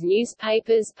those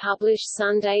newspapers publish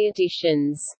Sunday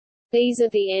editions. These are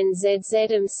the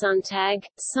NZZ am Sonntag,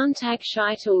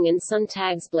 Sonntagszeitung and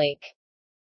Sonntagsblick.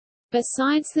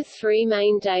 Besides the three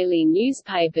main daily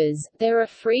newspapers, there are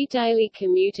free daily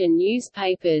commuter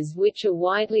newspapers which are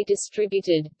widely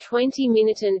distributed, 20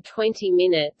 Minuten and 20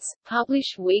 Minutes,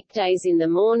 publish weekdays in the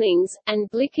mornings,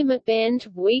 and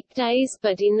Blickerband, weekdays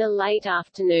but in the late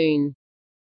afternoon.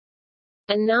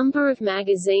 A number of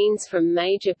magazines from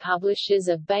major publishers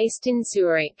are based in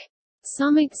Zurich.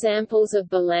 Some examples of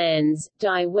Balance,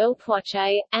 Die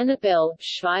Weltwoche, Annabelle,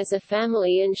 Schweizer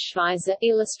Family and Schweizer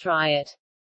Illustriert.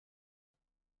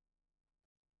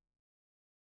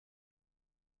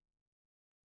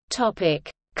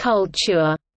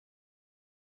 Culture.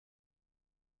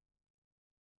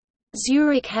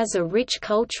 Zurich has a rich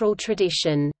cultural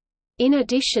tradition. In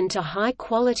addition to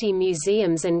high-quality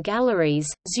museums and galleries,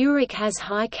 Zurich has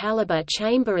high-caliber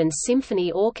chamber and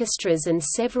symphony orchestras and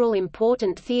several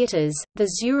important theatres. The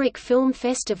Zurich Film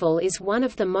Festival is one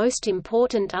of the most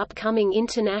important upcoming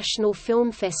international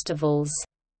film festivals.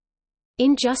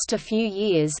 In just a few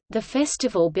years, the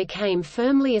festival became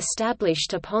firmly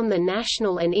established upon the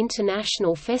national and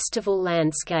international festival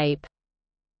landscape.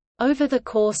 Over the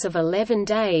course of 11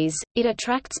 days, it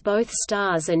attracts both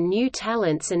stars and new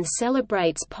talents and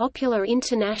celebrates popular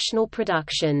international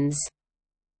productions.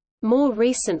 More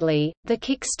recently, the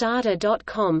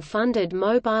Kickstarter.com funded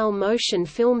Mobile Motion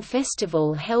Film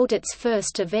Festival held its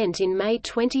first event in May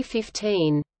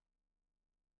 2015.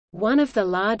 One of the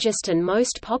largest and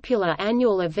most popular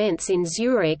annual events in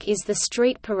Zurich is the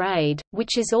Street Parade,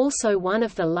 which is also one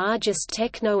of the largest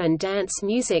techno and dance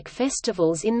music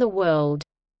festivals in the world.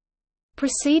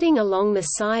 Proceeding along the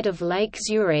side of Lake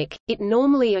Zurich, it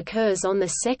normally occurs on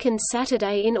the second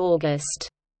Saturday in August.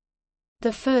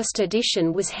 The first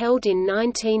edition was held in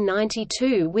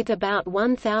 1992 with about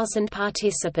 1,000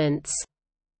 participants.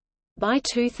 By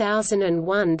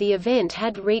 2001 the event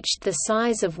had reached the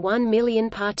size of 1 million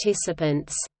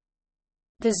participants.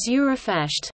 The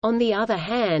Zurifest, on the other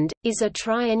hand, is a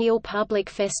triennial public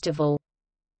festival.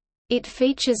 It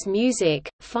features music,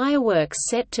 fireworks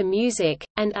set to music,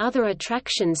 and other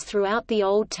attractions throughout the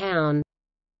Old Town.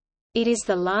 It is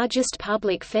the largest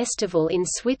public festival in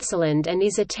Switzerland and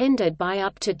is attended by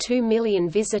up to 2 million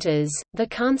visitors. The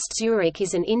Kunst Zurich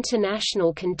is an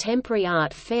international contemporary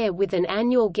art fair with an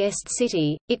annual guest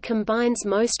city. It combines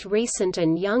most recent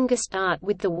and youngest art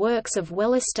with the works of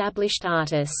well-established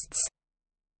artists.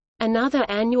 Another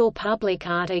annual public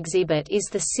art exhibit is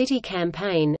the City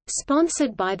Campaign,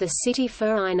 sponsored by the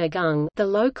City-Vereinigung, the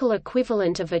local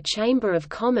equivalent of a chamber of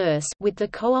commerce, with the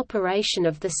cooperation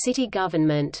of the city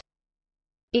government.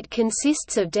 It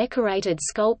consists of decorated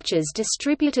sculptures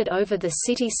distributed over the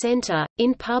city centre,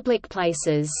 in public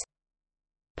places.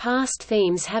 Past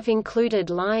themes have included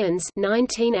lions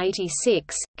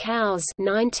 1986, cows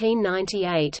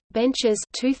 1998, benches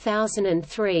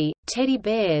 2003, teddy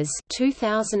bears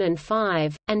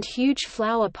 2005, and huge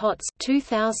flower pots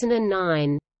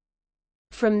 2009.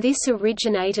 From this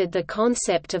originated the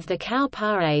concept of the cow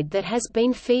parade that has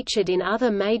been featured in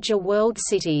other major world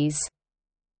cities.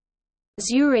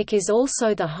 Zurich is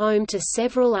also the home to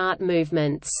several art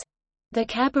movements. The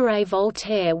Cabaret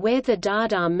Voltaire, where the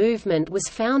Dada movement was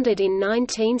founded in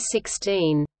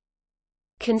 1916.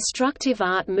 Constructive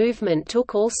art movement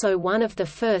took also one of the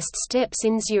first steps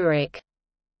in Zurich.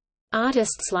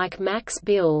 Artists like Max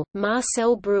Bill,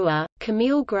 Marcel Breuer,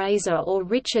 Camille Grazer or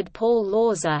Richard Paul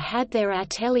Lorza had their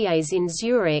ateliers in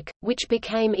Zurich, which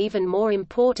became even more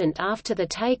important after the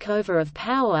takeover of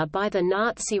power by the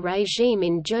Nazi regime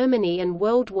in Germany and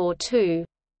World War II.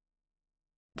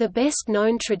 The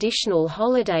best-known traditional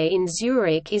holiday in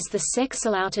Zurich is the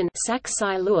Sechselauten,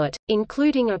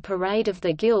 including a parade of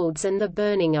the guilds and the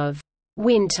burning of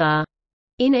 «winter»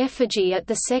 in effigy at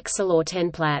the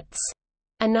Sechselautenplatz.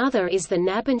 Another is the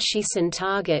Nabenschiessen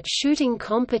target shooting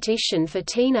competition for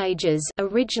teenagers,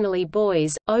 originally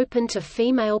boys, open to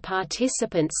female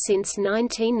participants since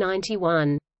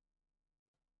 1991.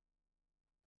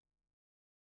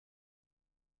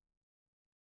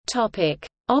 Topic: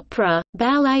 Opera,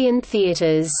 ballet and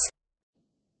theatres.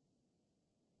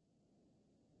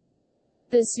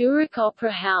 The Zurich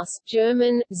Opera House,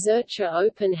 German, Zürcher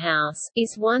Opernhaus,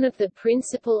 is one of the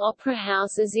principal opera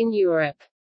houses in Europe.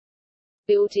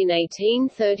 Built in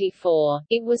 1834,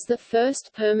 it was the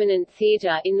first permanent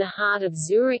theatre in the heart of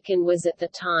Zurich and was at the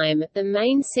time, the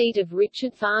main seat of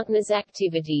Richard Wagner's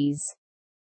activities.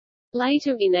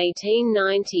 Later in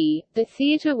 1890, the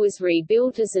theatre was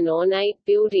rebuilt as an ornate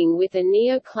building with a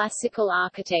neoclassical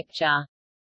architecture.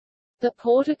 The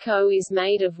portico is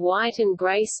made of white and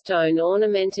grey stone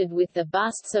ornamented with the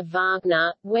busts of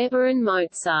Wagner, Weber and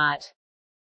Mozart.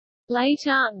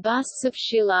 Later, busts of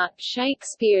Schiller,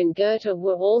 Shakespeare and Goethe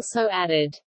were also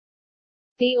added.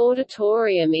 The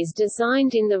auditorium is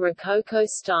designed in the Rococo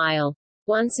style.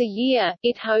 Once a year,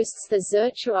 it hosts the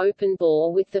Zurich Open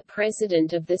Ball with the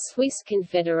president of the Swiss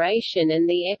Confederation and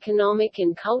the economic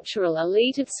and cultural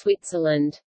elite of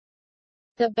Switzerland.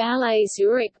 The Ballet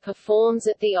Zurich performs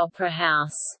at the Opera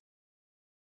House.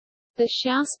 The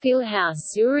Schauspielhaus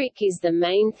Zurich is the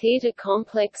main theatre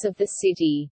complex of the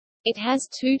city. It has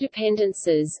two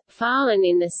dependencies, Fahlen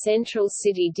in the central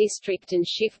city district and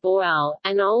Schiffbaual,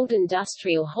 an old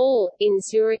industrial hall, in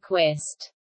Zurich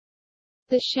West.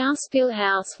 The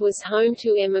Schauspielhaus was home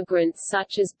to emigrants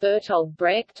such as Bertolt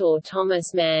Brecht or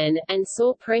Thomas Mann, and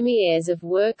saw premieres of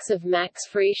works of Max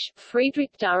Frisch,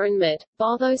 Friedrich Dürrenmatt,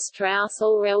 Botho Strauss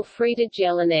or Elfriede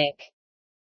Jelinek.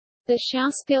 The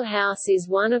Schauspielhaus is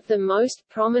one of the most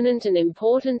prominent and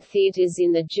important theatres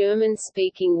in the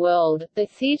German-speaking world. The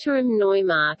Theater am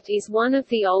Neumarkt is one of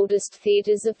the oldest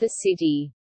theatres of the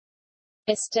city.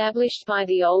 Established by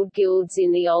the old guilds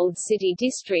in the Old City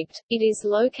district, it is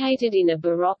located in a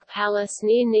Baroque palace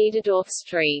near Niederdorf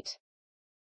Street.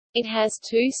 It has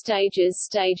two stages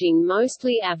staging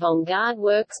mostly avant-garde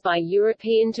works by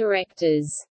European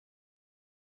directors.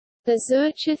 The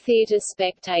Zürcher Theater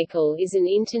Spectacle is an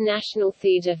international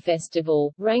theater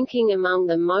festival, ranking among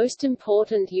the most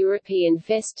important European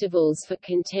festivals for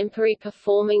contemporary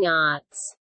performing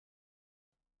arts.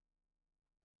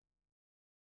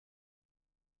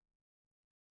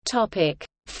 Topic: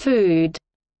 Food.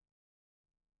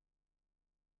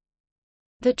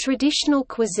 The traditional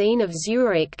cuisine of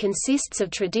Zurich consists of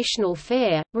traditional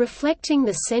fare, reflecting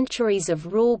the centuries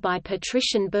of rule by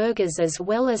patrician burghers as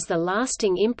well as the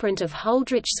lasting imprint of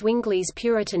Huldrych Zwingli's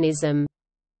Puritanism.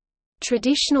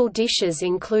 Traditional dishes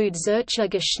include Zürcher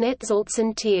Geschnetzeltes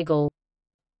and Tiergel.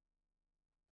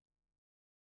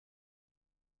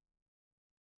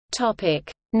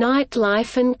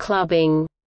 Nightlife and clubbing.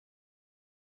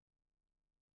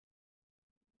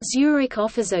 Zurich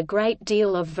offers a great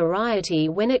deal of variety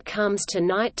when it comes to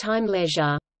nighttime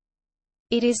leisure.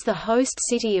 It is the host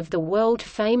city of the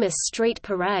world-famous Street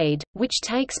Parade, which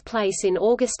takes place in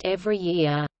August every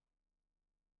year.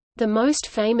 The most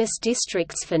famous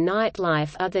districts for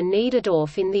nightlife are the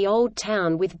Niederdorf in the Old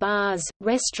Town with bars,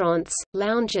 restaurants,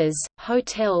 lounges,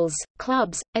 hotels,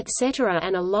 clubs, etc.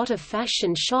 and a lot of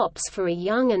fashion shops for a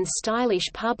young and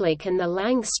stylish public, and the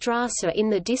Langstrasse in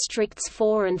the districts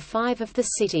 4 and 5 of the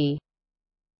city.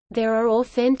 There are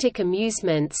authentic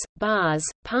amusements, bars,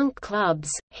 punk clubs,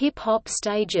 hip-hop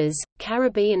stages,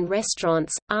 Caribbean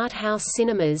restaurants, art house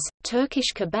cinemas,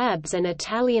 Turkish kebabs and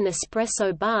Italian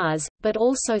espresso bars, but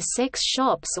also sex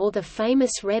shops or the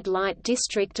famous red light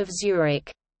district of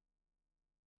Zurich.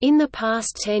 In the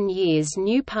past 10 years,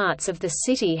 new parts of the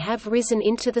city have risen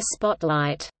into the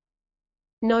spotlight.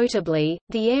 Notably,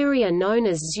 the area known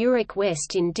as Zurich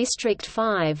West in District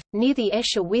 5, near the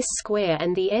Escher Wyss Square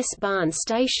and the S-Bahn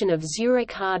station of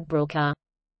Zurich Hardbrücke.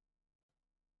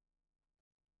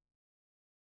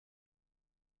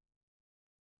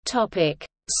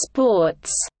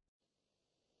 Sports.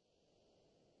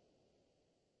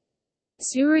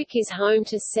 Zurich is home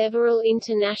to several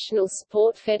international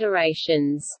sport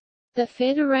federations. The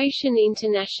Fédération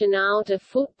Internationale de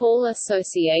Football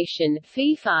Association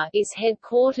 (FIFA) is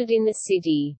headquartered in the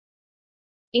city.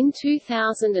 In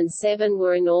 2007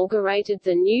 were inaugurated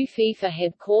the new FIFA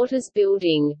headquarters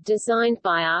building, designed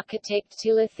by architect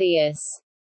Timotheus.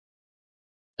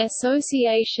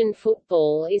 Association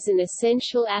football is an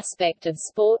essential aspect of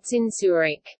sports in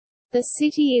Zurich. The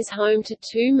city is home to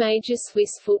two major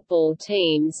Swiss football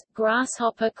teams,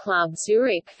 Grasshopper Club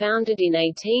Zurich founded in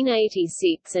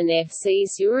 1886 and FC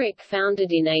Zurich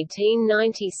founded in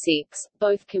 1896,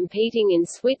 both competing in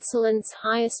Switzerland's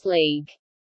highest league.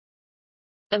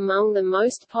 Among the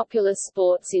most popular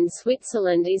sports in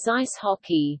Switzerland is ice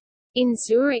hockey. In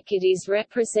Zurich it is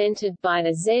represented by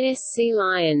the ZSC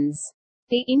Lions.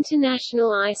 The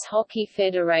International Ice Hockey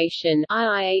Federation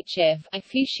 (IIHF),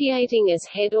 officiating as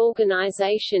head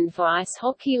organization for ice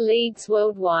hockey leagues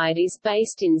worldwide, is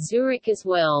based in Zurich as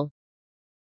well.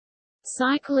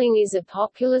 Cycling is a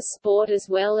popular sport as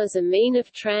well as a mean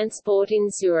of transport in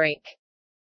Zurich.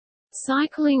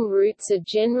 Cycling routes are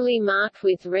generally marked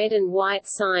with red and white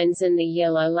signs, and the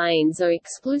yellow lanes are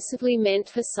exclusively meant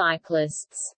for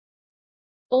cyclists.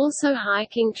 Also,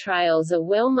 hiking trails are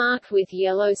well marked with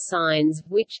yellow signs,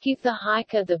 which give the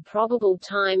hiker the probable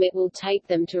time it will take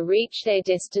them to reach their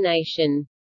destination.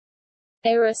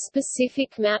 There are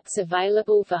specific maps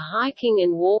available for hiking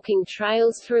and walking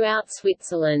trails throughout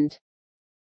Switzerland.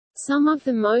 Some of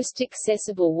the most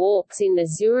accessible walks in the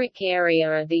Zurich area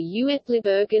are the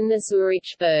Uetliberg and the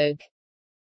Zurichberg.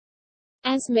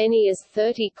 As many as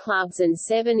 30 clubs and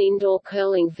 7 indoor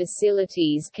curling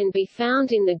facilities can be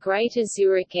found in the Greater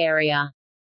Zurich area.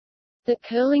 The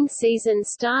curling season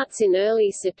starts in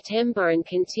early September and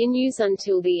continues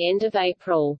until the end of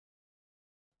April.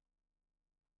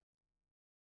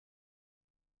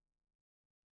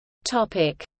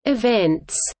 Topic: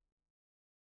 Events.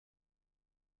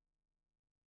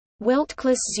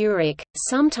 Weltklasse Zurich,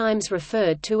 sometimes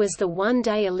referred to as the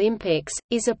One-Day Olympics,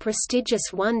 is a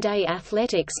prestigious one-day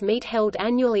athletics meet held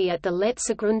annually at the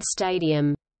Letzigrund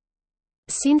Stadium.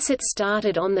 Since it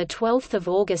started on 12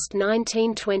 August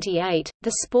 1928,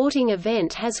 the sporting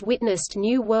event has witnessed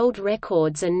new world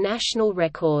records and national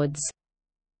records.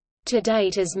 To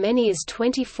date, as many as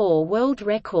 24 world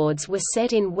records were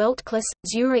set in Weltklasse.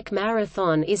 Zurich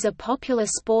Marathon is a popular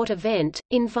sport event,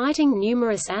 inviting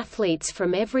numerous athletes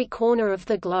from every corner of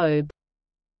the globe.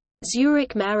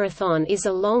 Zurich Marathon is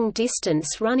a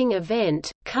long-distance running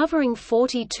event, covering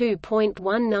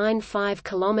 42.195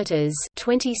 kilometers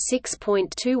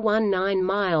 (26.219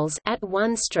 miles) at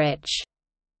one stretch.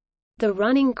 The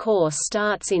running course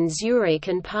starts in Zurich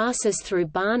and passes through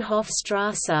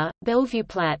Bahnhofstrasse,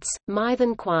 Bellevueplatz,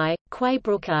 Mythenquai,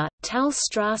 Quaibrücke,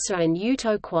 Talstrasse and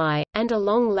Utoquai, and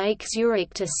along Lake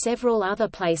Zurich to several other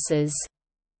places.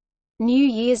 New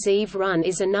Year's Eve Run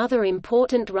is another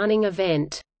important running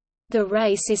event. The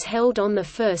race is held on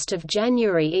 1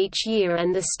 January each year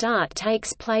and the start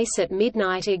takes place at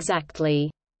midnight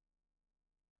exactly.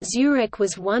 Zurich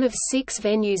was one of 6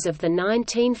 venues of the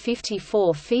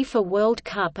 1954 FIFA World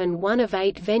Cup and one of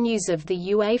 8 venues of the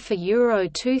UEFA Euro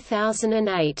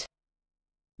 2008.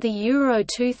 The Euro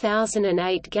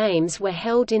 2008 games were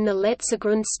held in the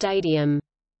Letzigrund Stadium.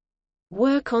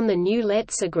 Work on the new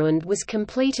Letzigrund was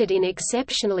completed in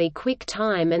exceptionally quick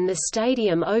time and the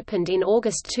stadium opened in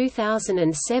August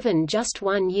 2007, just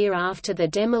 1 year after the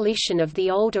demolition of the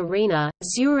old arena.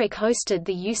 Zurich hosted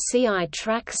the UCI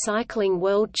Track Cycling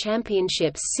World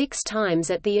Championships 6 times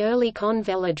at the Oerlikon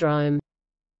Velodrome.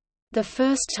 The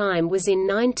first time was in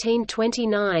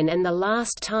 1929 and the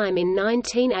last time in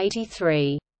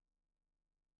 1983.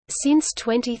 Since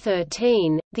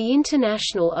 2013, the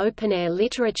International Open-Air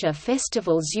Literature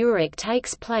Festival Zurich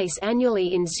takes place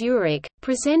annually in Zurich,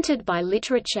 presented by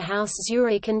Literature House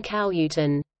Zurich and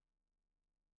Kaluten.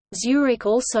 Zurich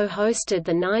also hosted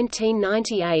the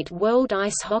 1998 World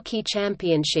Ice Hockey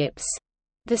Championships.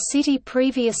 The city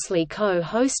previously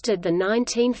co-hosted the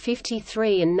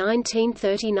 1953 and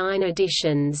 1939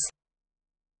 editions.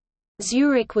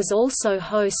 Zurich was also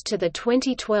host to the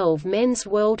 2012 Men's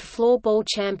World Floorball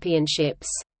Championships.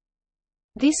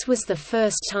 This was the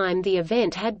first time the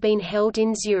event had been held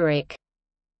in Zurich.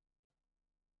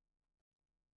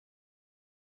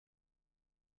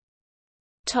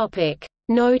 Topic: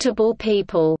 Notable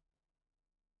people.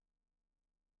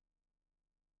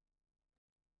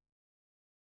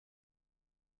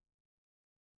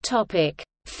 Topic: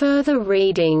 Further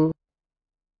reading.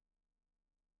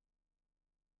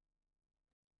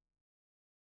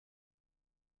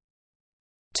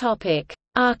 Topic: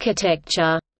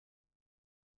 Architecture.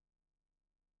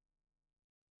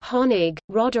 Honig,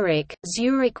 Roderick,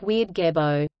 Zurich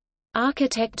Weirdgebo.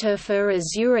 Architekturführer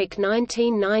Zurich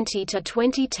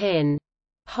 1990–2010.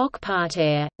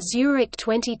 Hochparterre, Zurich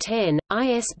 2010,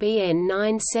 ISBN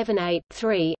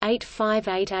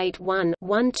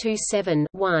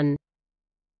 978-3-85881-127-1.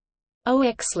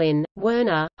 Oexlin,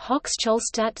 Werner,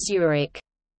 Hochschulstadt Zurich.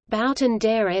 Bauten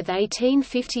der ETH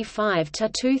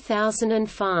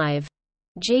 1855–2005.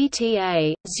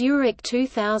 GTA, Zurich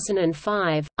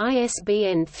 2005,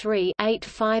 ISBN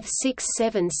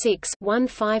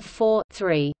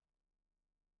 3-85676-154-3.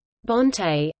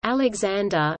 Bonte,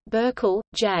 Alexander, Berkel,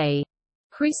 J.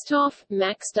 Christoph,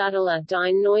 Max Dudeler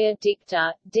Die neue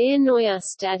Dichter, der neue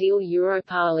Stadil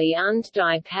Europali und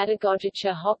die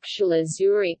Pädagogische Hochschule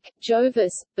Zurich,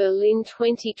 Jovis, Berlin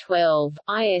 2012,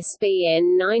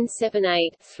 ISBN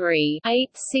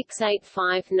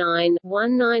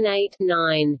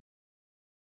 978-3-86859-198-9.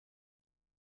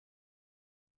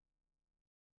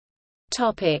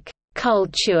 Topic: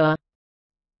 Culture.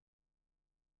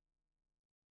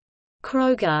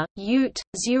 Kroger, Ute,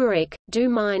 Zurich, Du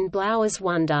mein blaues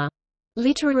Wunder.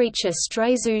 Literarische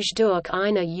Streisuche durch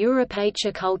eine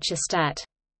europäische Kulturstadt.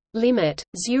 Limit,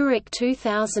 Zurich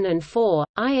 2004,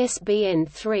 ISBN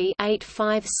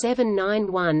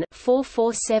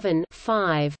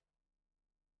 3-85791-447-5.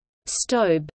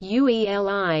 Stobe,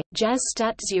 Ueli,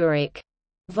 Jazzstadt Zurich.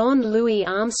 Von Louis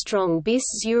Armstrong bis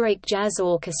Zurich Jazz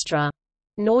Orchestra.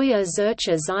 Neue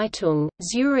Zürcher Zeitung,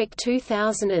 Zurich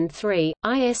 2003,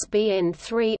 ISBN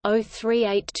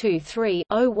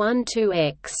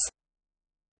 3-03823-012-X.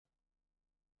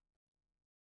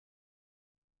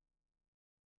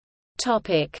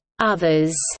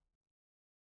 Others.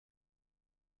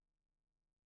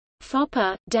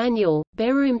 Fopper, Daniel,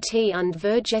 Berum T und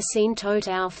Vergessen tot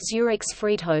auf Zurichs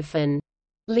Friedhofen.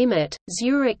 Limit,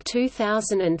 Zurich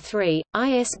 2003,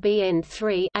 ISBN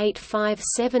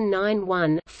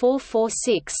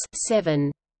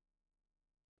 3-85791-446-7.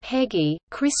 Heggie,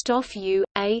 Christoph U.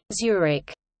 A.,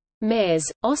 Zurich. Mers,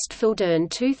 Ostfildern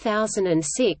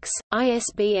 2006,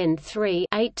 ISBN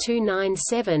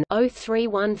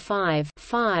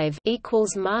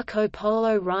 3-8297-0315-5 = Marco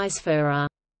Polo Reiseführer.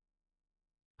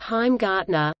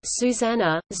 Heimgartner,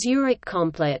 Susanna, Zurich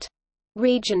Komplett.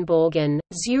 Regionbogen,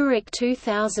 Zurich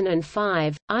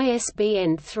 2005,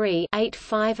 ISBN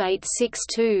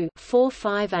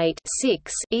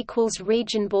 3-85862-458-6 =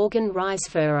 Regionbogen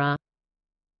Reiseführer.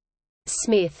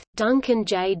 Smith, Duncan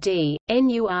J. D.,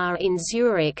 NUR in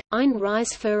Zurich, ein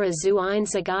Reiseführer zu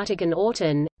einzigartigen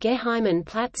Orten, geheimen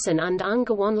Plätzen und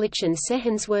ungewöhnlichen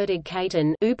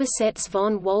Sehenswürdigkeiten Übersetz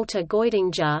von Walter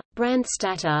Geudinger,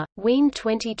 Brandstatter, Wien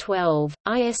 2012,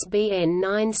 ISBN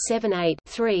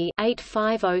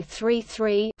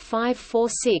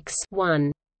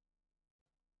 978-3-85033-546-1.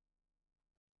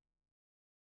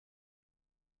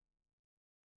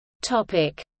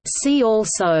 See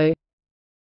also: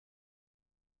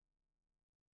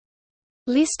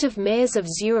 List of mayors of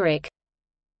Zurich,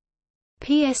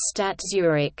 PS Stadt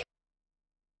Zurich.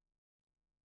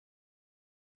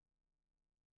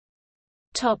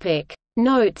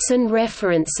 Notes and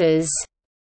references.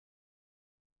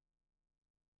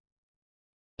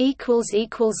 Notes